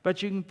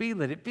 but you can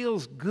feel it. It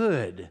feels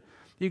good.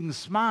 You can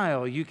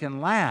smile. You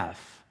can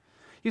laugh.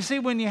 You see,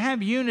 when you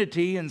have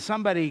unity and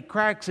somebody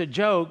cracks a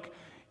joke,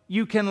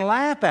 you can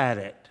laugh at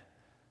it.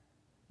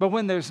 But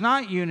when there's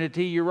not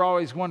unity, you're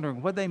always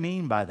wondering what they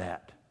mean by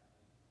that.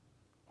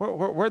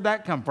 Where'd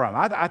that come from?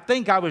 I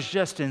think I was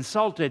just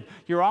insulted.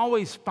 You're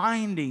always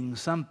finding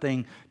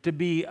something to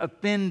be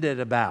offended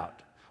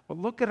about. Well,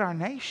 look at our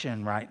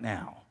nation right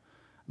now.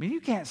 I mean,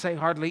 you can't say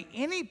hardly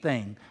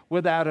anything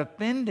without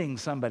offending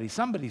somebody.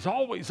 Somebody's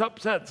always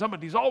upset,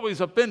 somebody's always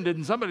offended,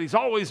 and somebody's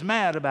always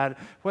mad about it,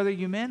 whether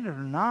you meant it or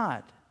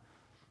not.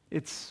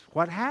 It's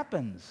what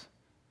happens.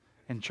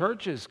 And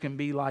churches can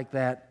be like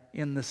that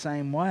in the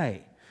same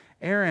way.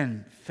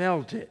 Aaron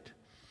felt it.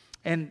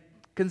 And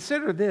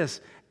consider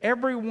this,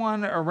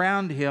 everyone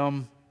around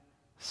him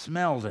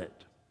smelled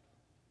it.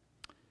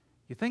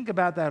 You think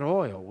about that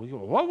oil.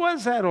 What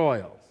was that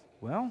oil?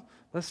 Well,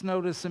 let's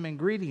notice some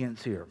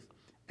ingredients here.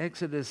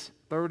 Exodus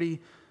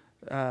 30,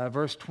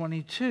 verse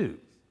 22.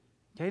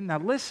 Okay, now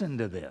listen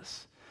to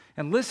this.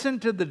 And listen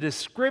to the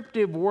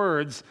descriptive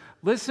words.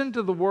 Listen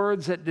to the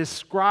words that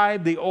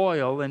describe the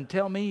oil and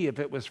tell me if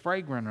it was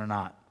fragrant or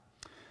not.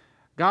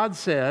 God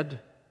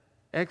said,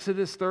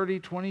 Exodus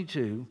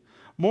 30:22,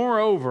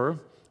 moreover,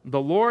 the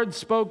Lord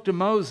spoke to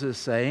Moses,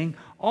 saying,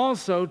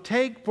 also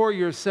take for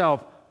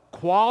yourself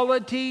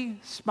quality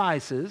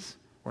spices.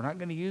 We're not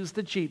going to use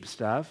the cheap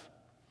stuff.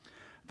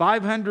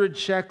 500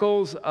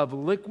 shekels of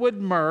liquid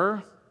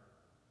myrrh,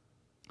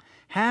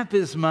 half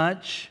as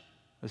much,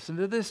 listen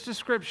to this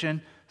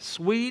description,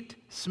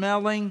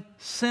 sweet-smelling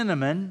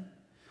cinnamon,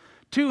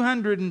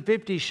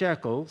 250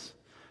 shekels,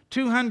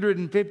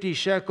 250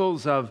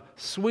 shekels of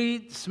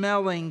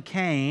sweet-smelling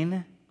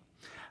cane,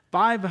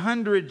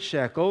 500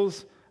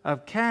 shekels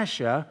of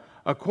cassia,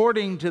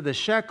 according to the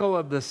shekel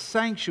of the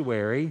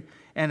sanctuary,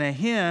 and a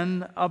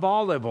hin of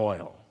olive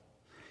oil.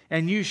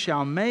 And you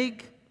shall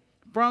make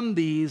from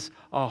these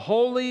a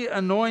holy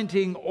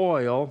anointing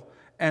oil,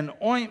 an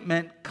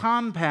ointment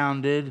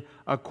compounded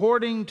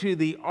according to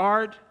the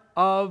art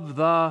of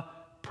the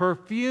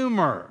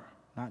perfumer.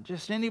 Not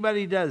just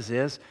anybody does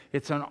this.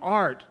 It's an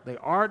art, the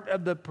art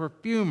of the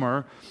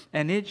perfumer,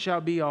 and it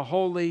shall be a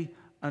holy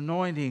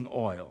anointing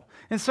oil.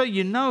 And so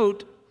you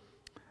note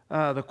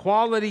the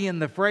quality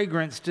and the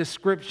fragrance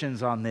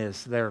descriptions on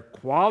this. They're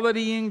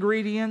quality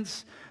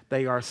ingredients,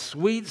 they are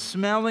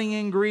sweet-smelling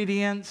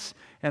ingredients,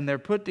 and they're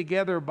put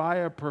together by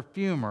a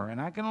perfumer.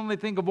 And I can only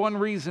think of one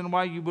reason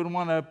why you would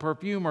want a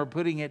perfumer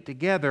putting it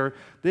together.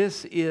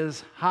 This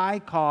is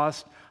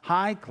high-cost,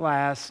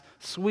 high-class,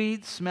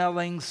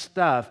 sweet-smelling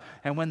stuff.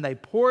 And when they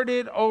poured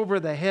it over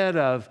the head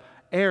of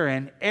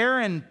Aaron,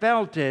 Aaron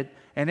felt it,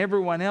 and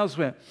everyone else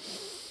went,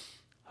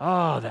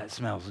 oh, that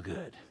smells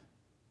good.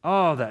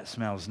 Oh, that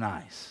smells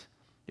nice.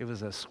 It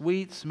was a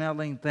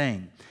sweet-smelling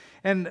thing.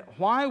 And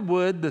why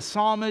would the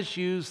psalmist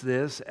use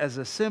this as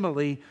a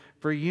simile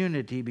for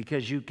unity?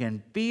 Because you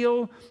can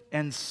feel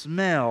and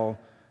smell,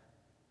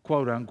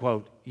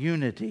 quote-unquote,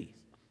 unity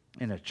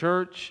in a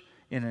church,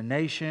 in a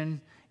nation,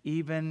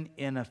 even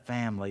in a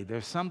family.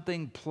 There's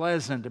something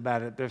pleasant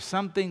about it. There's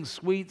something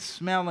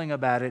sweet-smelling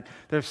about it.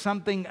 There's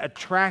something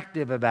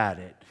attractive about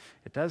it.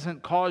 It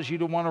doesn't cause you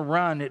to want to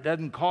run. It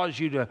doesn't cause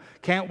you to,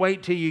 can't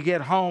wait till you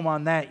get home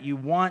on that. You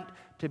want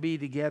to be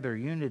together.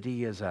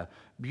 Unity is a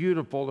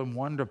beautiful and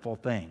wonderful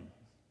thing.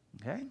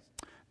 Okay?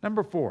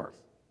 Number 4,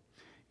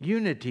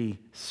 unity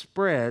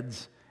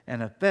spreads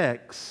and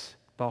affects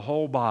the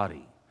whole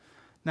body.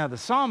 Now the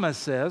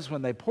psalmist says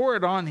when they pour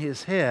it on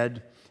his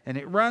head and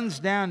it runs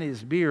down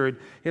his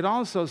beard, it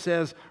also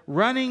says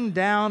running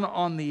down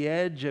on the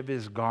edge of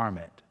his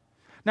garment.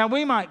 Now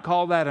we might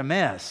call that a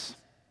mess,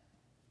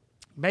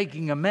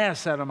 making a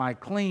mess out of my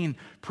clean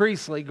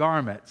priestly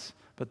garments.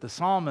 But the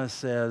psalmist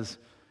says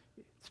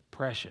it's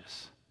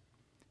precious.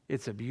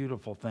 It's a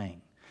beautiful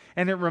thing.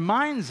 And it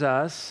reminds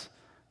us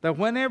that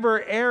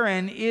whenever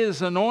Aaron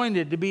is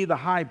anointed to be the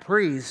high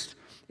priest,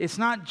 it's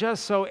not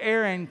just so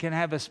Aaron can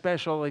have a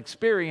special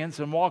experience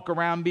and walk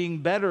around being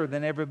better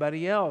than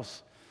everybody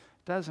else.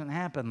 It doesn't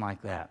happen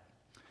like that.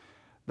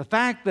 The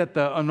fact that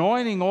the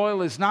anointing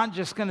oil is not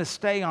just going to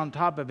stay on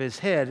top of his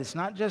head. It's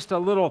not just a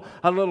little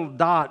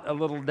dot, a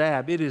little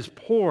dab. It is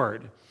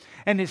poured.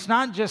 And it's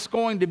not just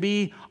going to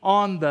be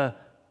on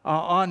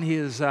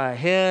his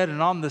head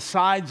and on the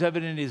sides of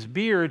it in his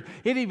beard.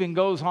 It even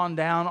goes on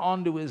down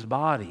onto his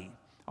body,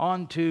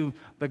 onto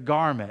the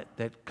garment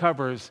that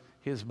covers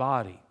his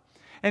body.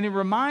 And it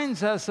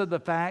reminds us of the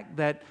fact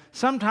that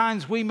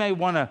sometimes we may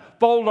want to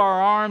fold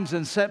our arms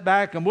and sit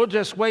back and we'll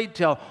just wait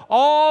till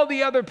all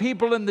the other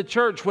people in the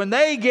church, when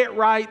they get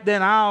right,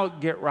 then I'll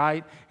get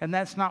right. And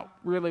that's not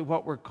really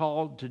what we're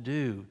called to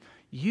do.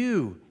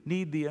 You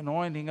need the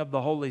anointing of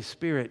the Holy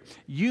Spirit.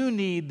 You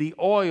need the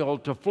oil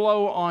to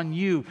flow on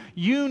you.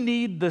 You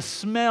need the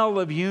smell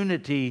of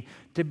unity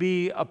to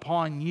be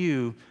upon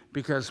you,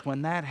 because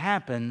when that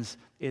happens,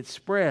 it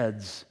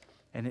spreads.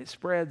 And it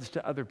spreads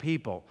to other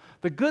people.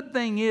 The good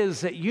thing is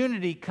that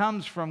unity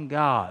comes from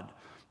God.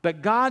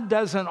 But God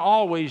doesn't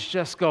always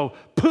just go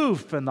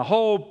poof and the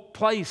whole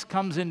place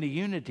comes into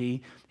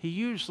unity. He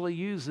usually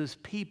uses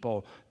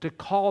people to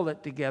call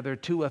it together,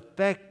 to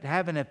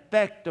have an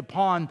effect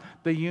upon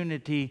the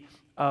unity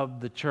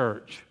of the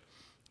church.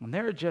 And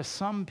there are just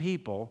some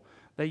people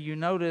that you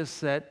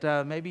notice that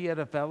maybe at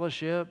a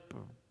fellowship,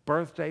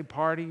 birthday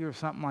party or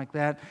something like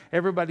that,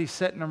 everybody's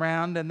sitting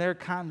around and they're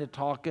kind of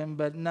talking,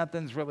 but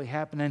nothing's really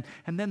happening.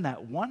 And then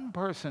that one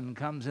person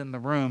comes in the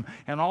room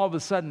and all of a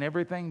sudden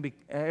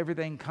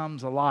everything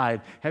comes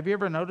alive. Have you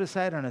ever noticed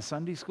that in a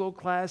Sunday school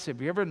class?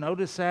 Have you ever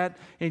noticed that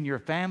in your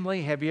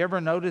family? Have you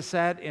ever noticed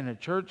that in a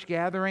church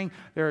gathering?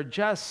 There are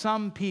just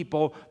some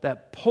people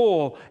that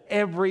pull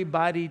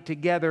everybody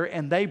together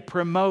and they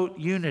promote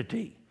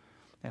unity.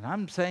 And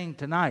I'm saying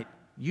tonight,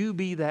 you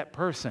be that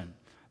person.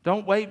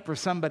 Don't wait for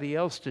somebody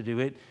else to do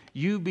it.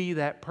 You be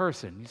that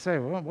person. You say,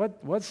 well,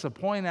 what's the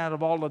point out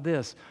of all of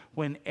this?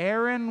 When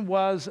Aaron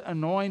was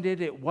anointed,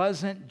 it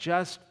wasn't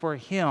just for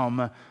him.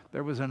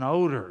 There was an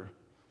odor.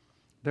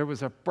 There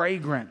was a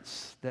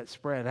fragrance that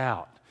spread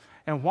out.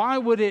 And why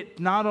would it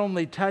not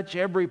only touch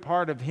every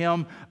part of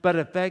him, but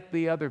affect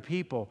the other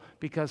people?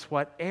 Because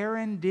what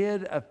Aaron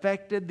did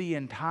affected the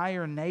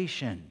entire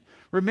nation.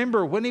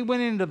 Remember, when he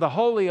went into the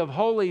Holy of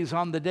Holies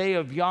on the day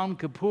of Yom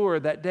Kippur,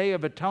 that day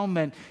of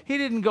atonement, he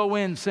didn't go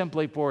in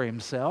simply for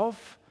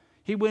himself.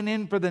 He went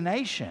in for the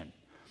nation.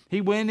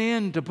 He went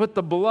in to put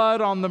the blood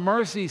on the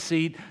mercy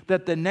seat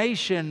that the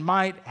nation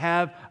might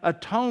have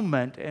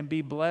atonement and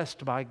be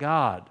blessed by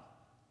God.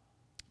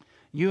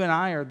 You and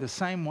I are the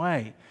same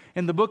way.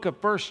 In the book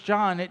of 1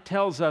 John, it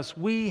tells us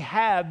we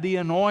have the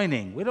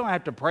anointing. We don't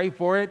have to pray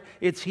for it.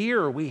 It's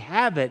here. We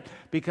have it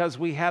because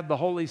we have the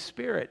Holy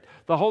Spirit.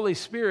 The Holy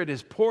Spirit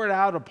is poured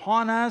out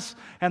upon us,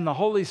 and the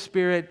Holy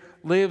Spirit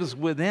lives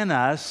within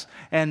us.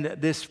 And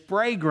this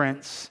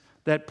fragrance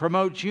that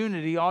promotes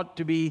unity ought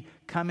to be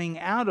coming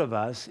out of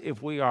us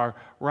if we are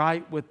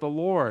right with the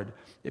Lord.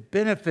 It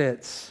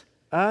benefits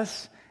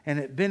us, and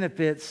it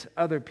benefits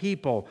other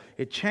people.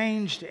 It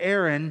changed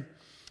Aaron,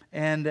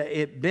 and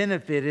it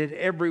benefited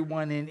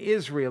everyone in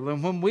Israel.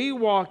 And when we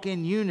walk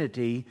in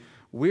unity,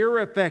 we're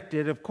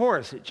affected. Of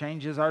course, it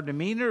changes our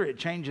demeanor. It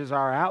changes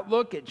our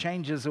outlook. It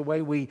changes the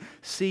way we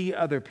see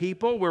other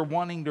people. We're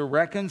wanting to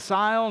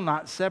reconcile,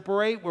 not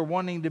separate. We're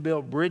wanting to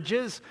build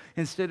bridges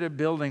instead of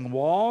building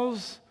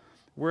walls.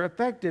 We're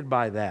affected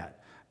by that.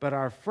 But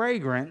our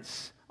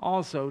fragrance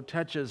also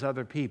touches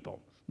other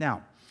people.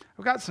 Now,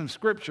 I've got some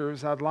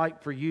scriptures I'd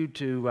like for you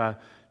to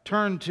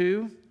turn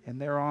to, and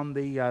they're on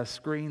the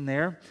screen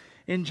there.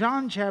 In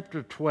John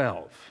chapter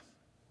 12,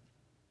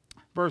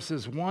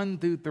 verses 1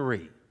 through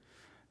 3.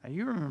 Now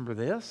you remember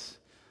this.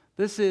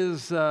 This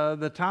is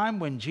the time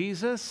when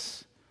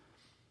Jesus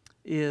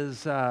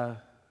is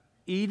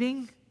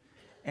eating,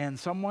 and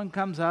someone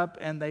comes up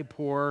and they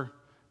pour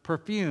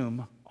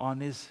perfume on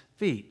his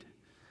feet.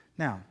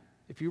 Now,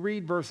 if you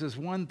read verses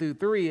 1 through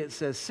 3, it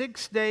says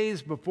 6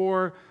 days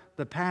before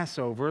the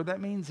Passover.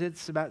 That means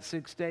it's about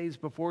 6 days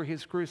before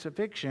his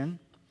crucifixion.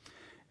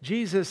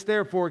 Jesus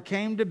therefore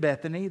came to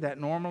Bethany, that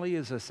normally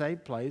is a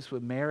safe place,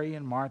 with Mary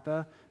and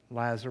Martha,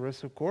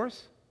 Lazarus, of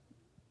course,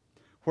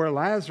 where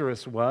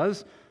Lazarus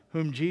was,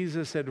 whom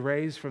Jesus had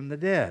raised from the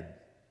dead.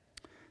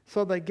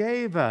 So they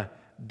gave a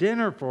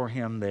dinner for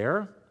him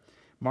there.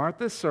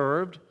 Martha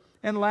served,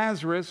 and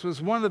Lazarus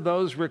was one of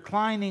those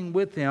reclining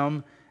with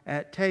him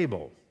at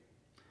table.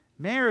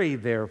 Mary,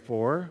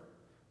 therefore,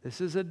 this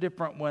is a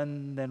different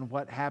one than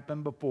what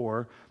happened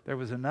before. There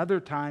was another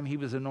time he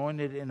was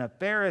anointed in a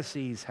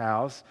Pharisee's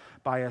house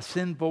by a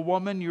sinful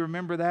woman. You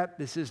remember that?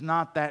 This is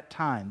not that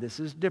time. This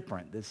is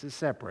different. This is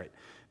separate.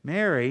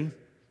 Mary,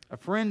 a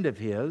friend of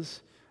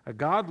his, a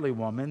godly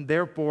woman,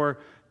 therefore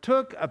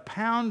took a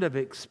pound of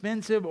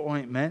expensive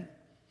ointment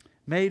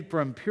made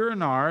from pure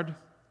nard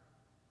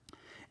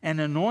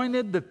and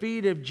anointed the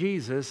feet of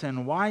Jesus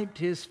and wiped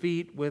his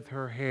feet with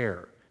her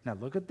hair. Now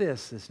look at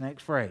this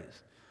next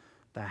phrase.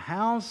 The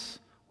house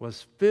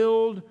was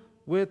filled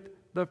with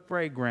the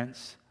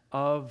fragrance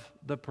of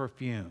the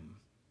perfume.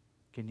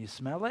 Can you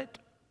smell it?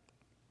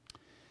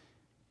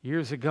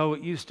 Years ago,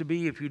 it used to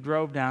be if you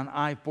drove down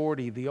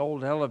I-40, the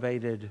old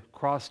elevated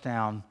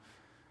crosstown,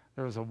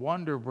 there was a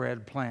Wonder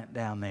Bread plant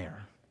down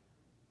there.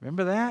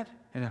 Remember that?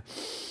 And,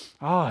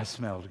 oh, it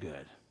smelled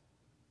good.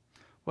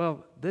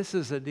 Well, this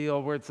is a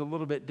deal where it's a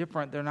little bit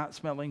different. They're not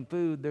smelling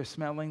food. They're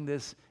smelling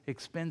this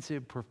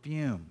expensive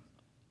perfume.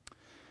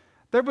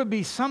 there would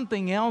be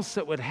something else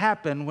that would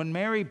happen when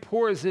Mary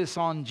pours this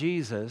on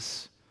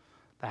Jesus.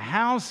 The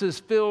house is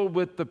filled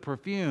with the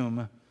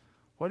perfume.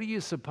 What do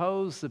you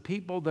suppose the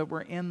people that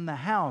were in the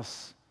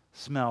house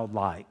smelled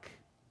like?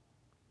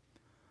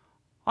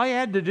 All you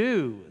had to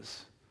do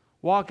was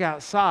walk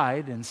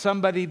outside, and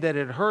somebody that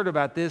had heard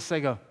about this,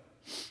 they go,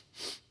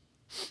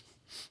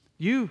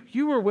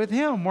 You were with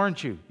him,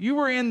 weren't you? You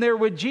were in there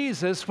with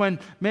Jesus when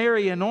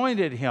Mary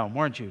anointed him,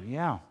 weren't you?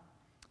 Yeah. I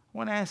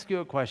want to ask you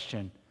a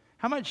question.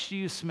 How much do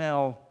you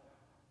smell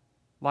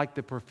like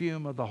the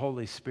perfume of the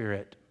Holy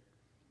Spirit?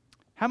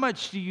 How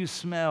much do you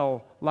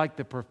smell like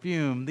the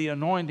perfume, the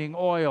anointing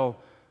oil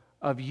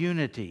of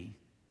unity?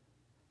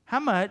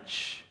 How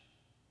much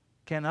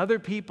can other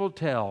people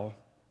tell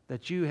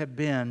that you have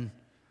been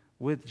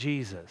with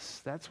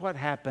Jesus? That's what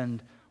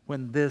happened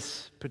when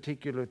this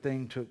particular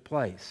thing took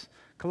place.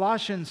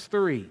 Colossians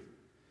 3,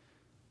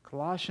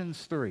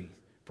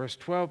 verse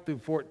 12 through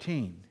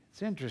 14.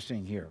 It's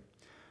interesting here.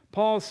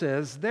 Paul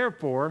says,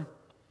 "Therefore,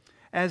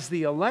 as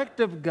the elect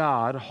of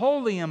God,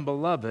 holy and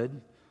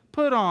beloved,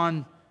 put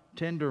on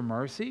tender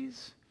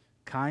mercies,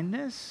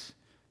 kindness,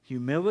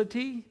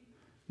 humility,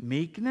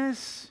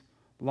 meekness,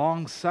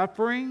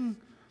 long-suffering,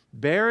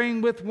 bearing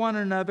with one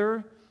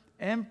another,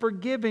 and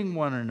forgiving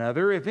one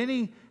another. If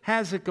any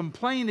has a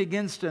complaint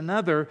against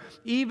another,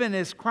 even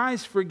as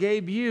Christ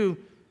forgave you,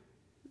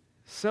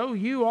 so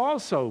you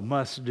also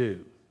must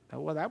do."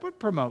 Well, that would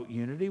promote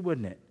unity,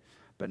 wouldn't it?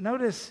 But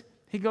notice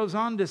he goes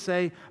on to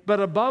say, "But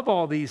above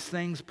all these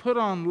things, put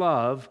on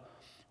love,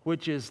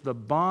 which is the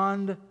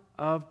bond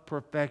of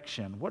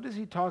perfection." What is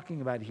he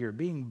talking about here?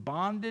 Being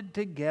bonded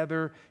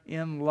together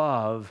in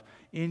love,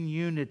 in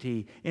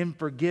unity, in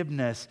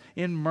forgiveness,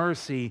 in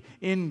mercy,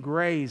 in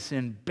grace,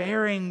 in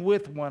bearing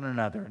with one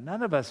another.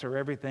 None of us are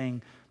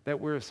everything that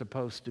we're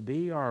supposed to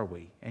be, are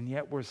we? And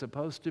yet we're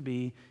supposed to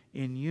be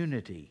in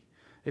unity.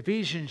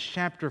 Ephesians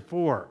chapter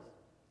 4,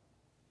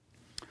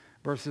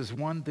 verses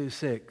 1 through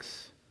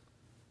 6.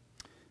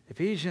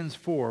 Ephesians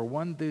 4,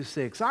 1 through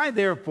 6. "I,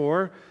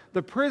 therefore,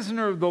 the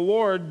prisoner of the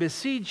Lord,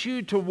 beseech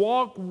you to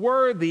walk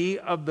worthy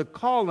of the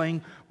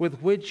calling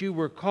with which you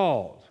were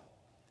called."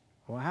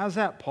 Well, how's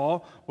that,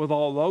 Paul? "With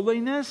all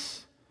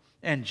lowliness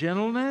and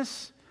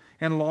gentleness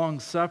and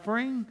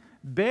long-suffering,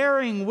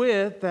 bearing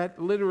with," that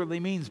literally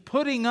means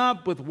putting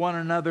up with one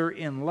another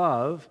in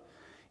love,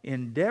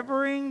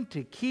 "endeavoring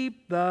to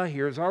keep the,"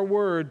 here's our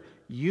word,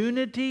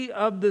 "unity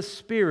of the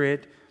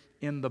Spirit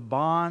in the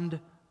bond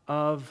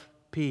of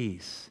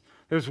peace."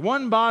 There's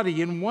one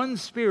body and one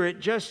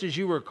Spirit, just as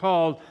you were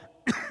called,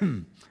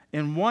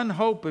 in one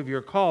hope of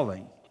your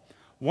calling.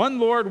 One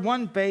Lord,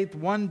 one faith,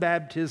 one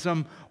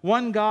baptism,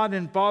 one God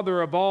and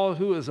Father of all,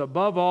 who is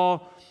above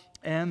all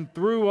and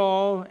through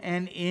all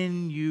and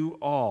in you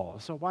all.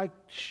 So why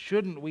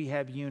shouldn't we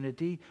have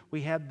unity?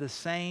 We have the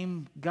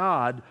same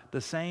God,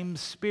 the same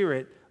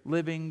Spirit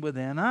living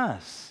within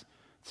us.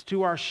 It's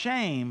to our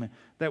shame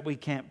that we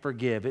can't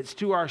forgive. It's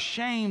to our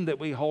shame that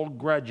we hold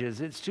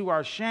grudges. It's to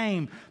our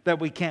shame that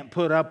we can't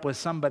put up with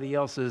somebody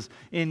else's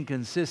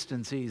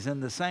inconsistencies in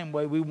the same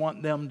way we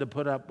want them to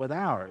put up with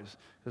ours,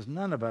 because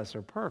none of us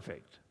are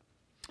perfect.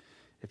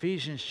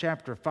 Ephesians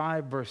chapter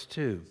 5, verse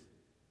 2.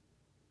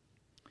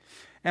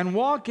 "And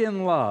walk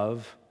in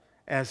love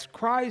as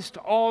Christ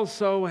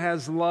also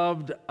has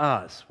loved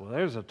us." Well,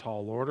 there's a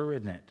tall order,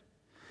 isn't it?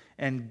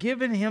 "And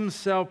given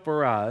himself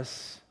for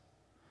us,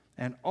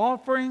 an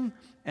offering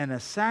and a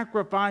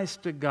sacrifice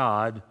to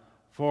God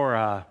for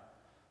a,"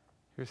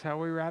 here's how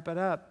we wrap it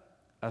up,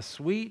 "a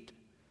sweet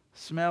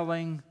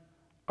smelling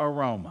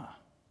aroma."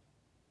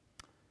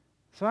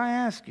 So I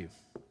ask you,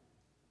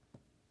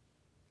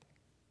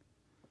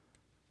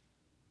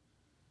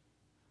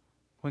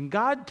 when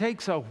God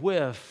takes a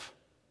whiff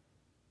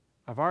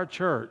of our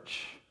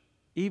church,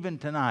 even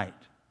tonight,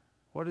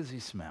 what does he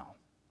smell?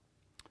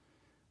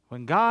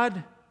 When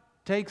God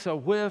takes a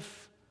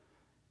whiff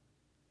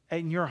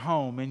in your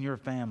home, in your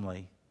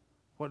family,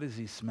 what does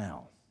he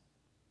smell?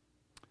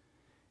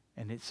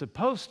 And it's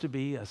supposed to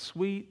be a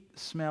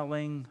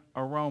sweet-smelling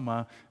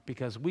aroma,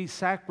 because we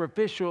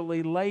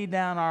sacrificially lay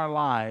down our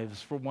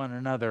lives for one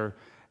another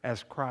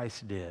as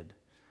Christ did.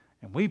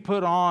 And we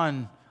put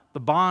on the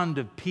bond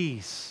of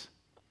peace,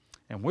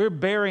 and we're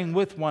bearing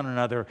with one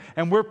another,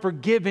 and we're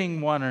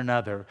forgiving one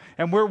another,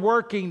 and we're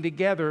working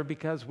together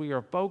because we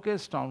are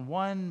focused on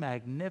one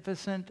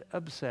magnificent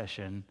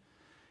obsession,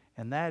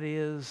 and that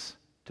is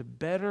to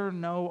better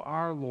know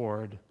our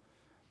Lord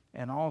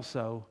and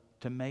also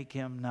to make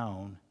him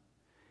known.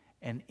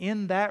 And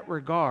in that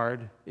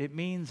regard, it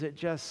means that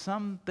just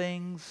some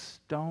things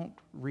don't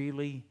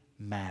really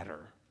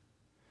matter.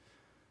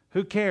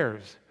 Who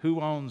cares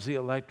who owns the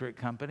electric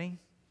company?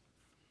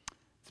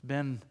 It's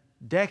been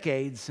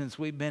decades since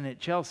we've been at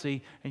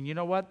Chelsea, and you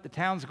know what? The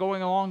town's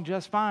going along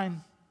just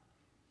fine.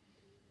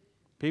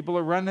 People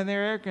are running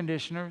their air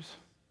conditioners.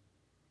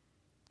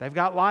 They've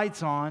got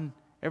lights on.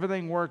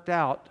 Everything worked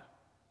out.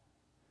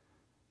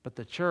 But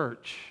the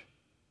church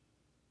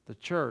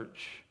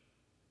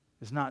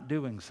is not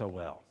doing so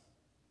well.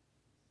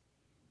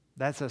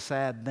 That's a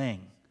sad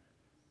thing.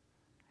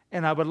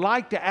 And I would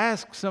like to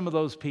ask some of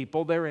those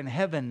people, they're in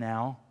heaven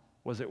now,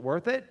 was it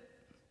worth it?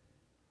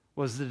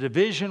 Was the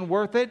division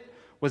worth it?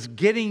 Was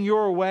getting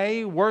your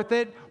way worth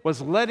it?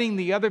 Was letting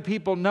the other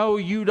people know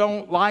you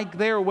don't like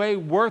their way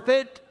worth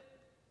it?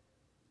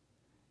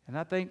 And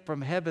I think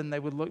from heaven they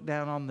would look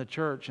down on the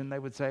church and they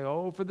would say,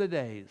 oh, for the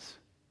days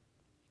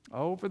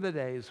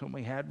when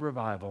we had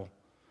revival.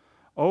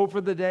 Oh,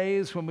 for the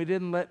days when we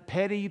didn't let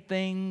petty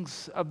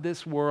things of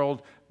this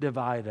world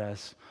divide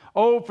us.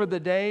 Oh, for the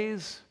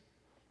days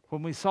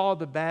when we saw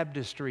the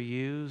baptistry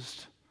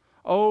used.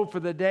 Oh, for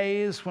the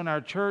days when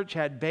our church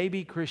had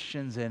baby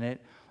Christians in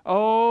it.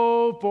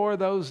 Oh, for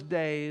those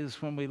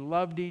days when we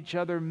loved each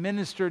other,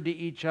 ministered to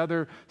each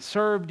other,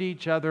 served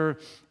each other,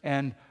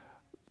 and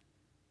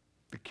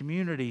the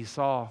community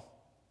saw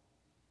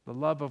the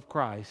love of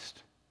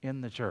Christ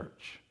in the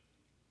church.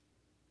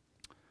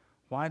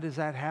 Why does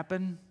that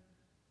happen?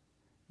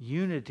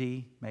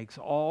 Unity makes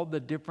all the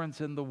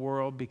difference in the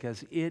world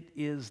because it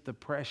is the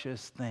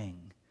precious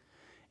thing.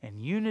 And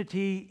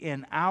unity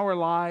in our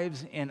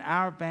lives, in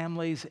our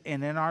families,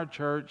 and in our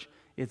church,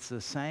 it's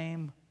the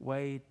same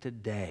way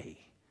today.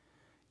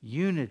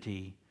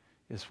 Unity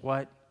is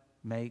what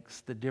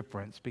makes the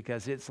difference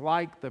because it's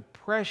like the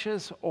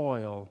precious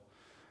oil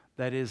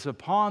that is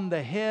upon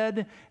the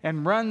head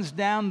and runs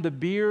down the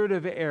beard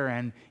of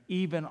Aaron,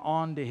 even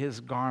onto his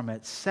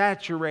garment,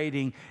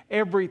 saturating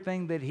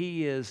everything that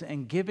he is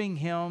and giving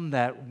him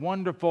that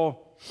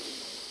wonderful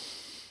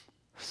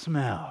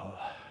smell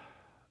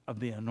of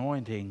the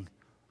anointing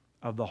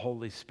of the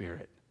Holy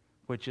Spirit,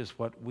 which is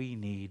what we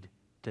need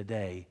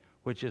today,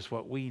 which is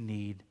what we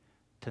need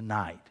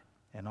tonight.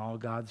 And all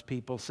God's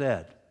people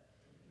said,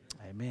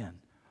 amen.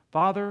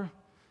 Father,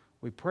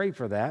 we pray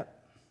for that.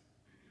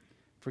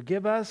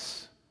 Forgive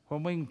us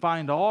when we can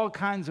find all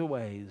kinds of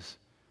ways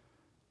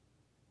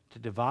to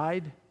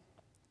divide,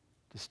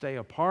 to stay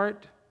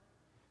apart,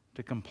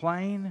 to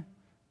complain,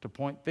 to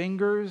point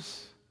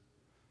fingers,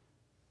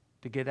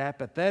 to get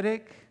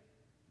apathetic,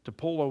 to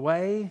pull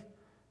away,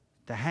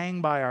 to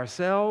hang by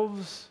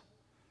ourselves,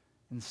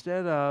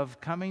 instead of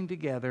coming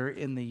together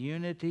in the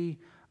unity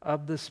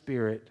of the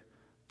Spirit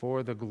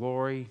for the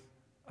glory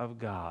of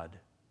God.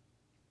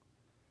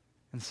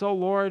 And so,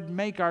 Lord,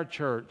 make our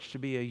church to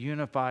be a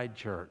unified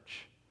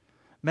church.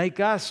 Make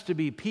us to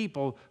be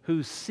people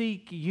who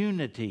seek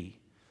unity,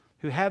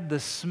 who have the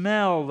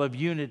smell of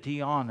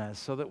unity on us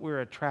so that we're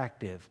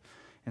attractive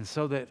and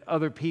so that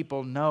other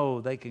people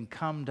know they can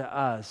come to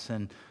us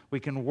and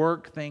we can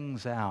work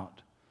things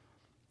out.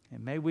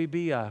 And may we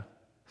be a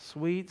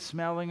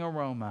sweet-smelling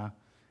aroma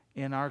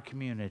in our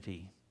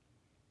community.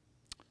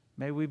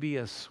 May we be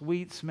a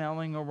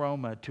sweet-smelling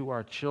aroma to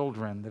our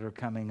children that are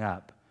coming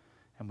up.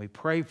 And we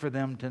pray for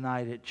them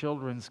tonight at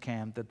Children's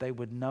Camp that they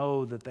would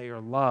know that they are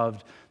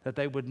loved, that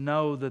they would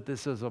know that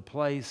this is a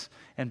place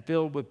and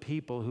filled with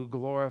people who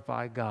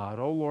glorify God.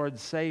 Oh Lord,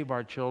 save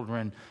our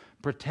children,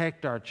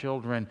 protect our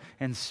children,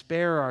 and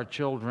spare our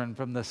children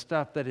from the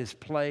stuff that has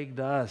plagued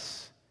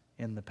us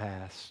in the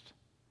past.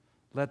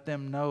 Let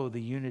them know the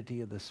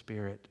unity of the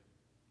Spirit.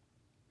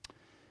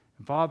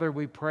 And Father,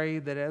 we pray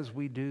that as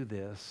we do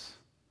this,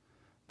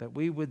 that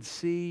we would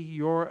see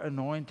your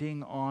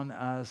anointing on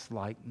us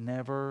like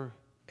never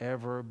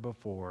ever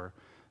before,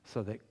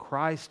 so that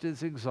Christ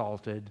is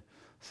exalted,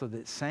 so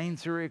that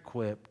saints are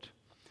equipped,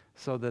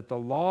 so that the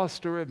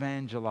lost are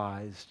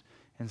evangelized,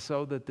 and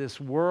so that this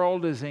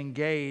world is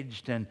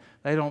engaged and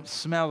they don't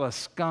smell a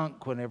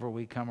skunk whenever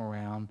we come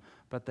around,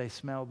 but they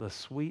smell the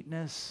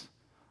sweetness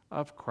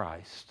of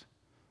Christ,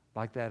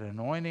 like that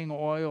anointing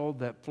oil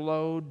that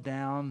flowed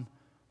down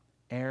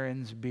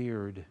Aaron's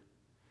beard,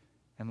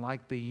 and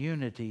like the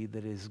unity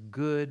that is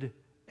good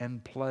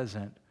and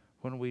pleasant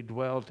when we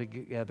dwell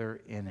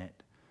together in it.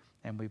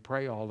 And we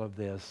pray all of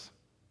this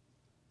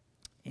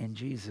in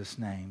Jesus'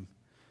 name.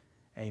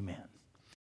 Amen.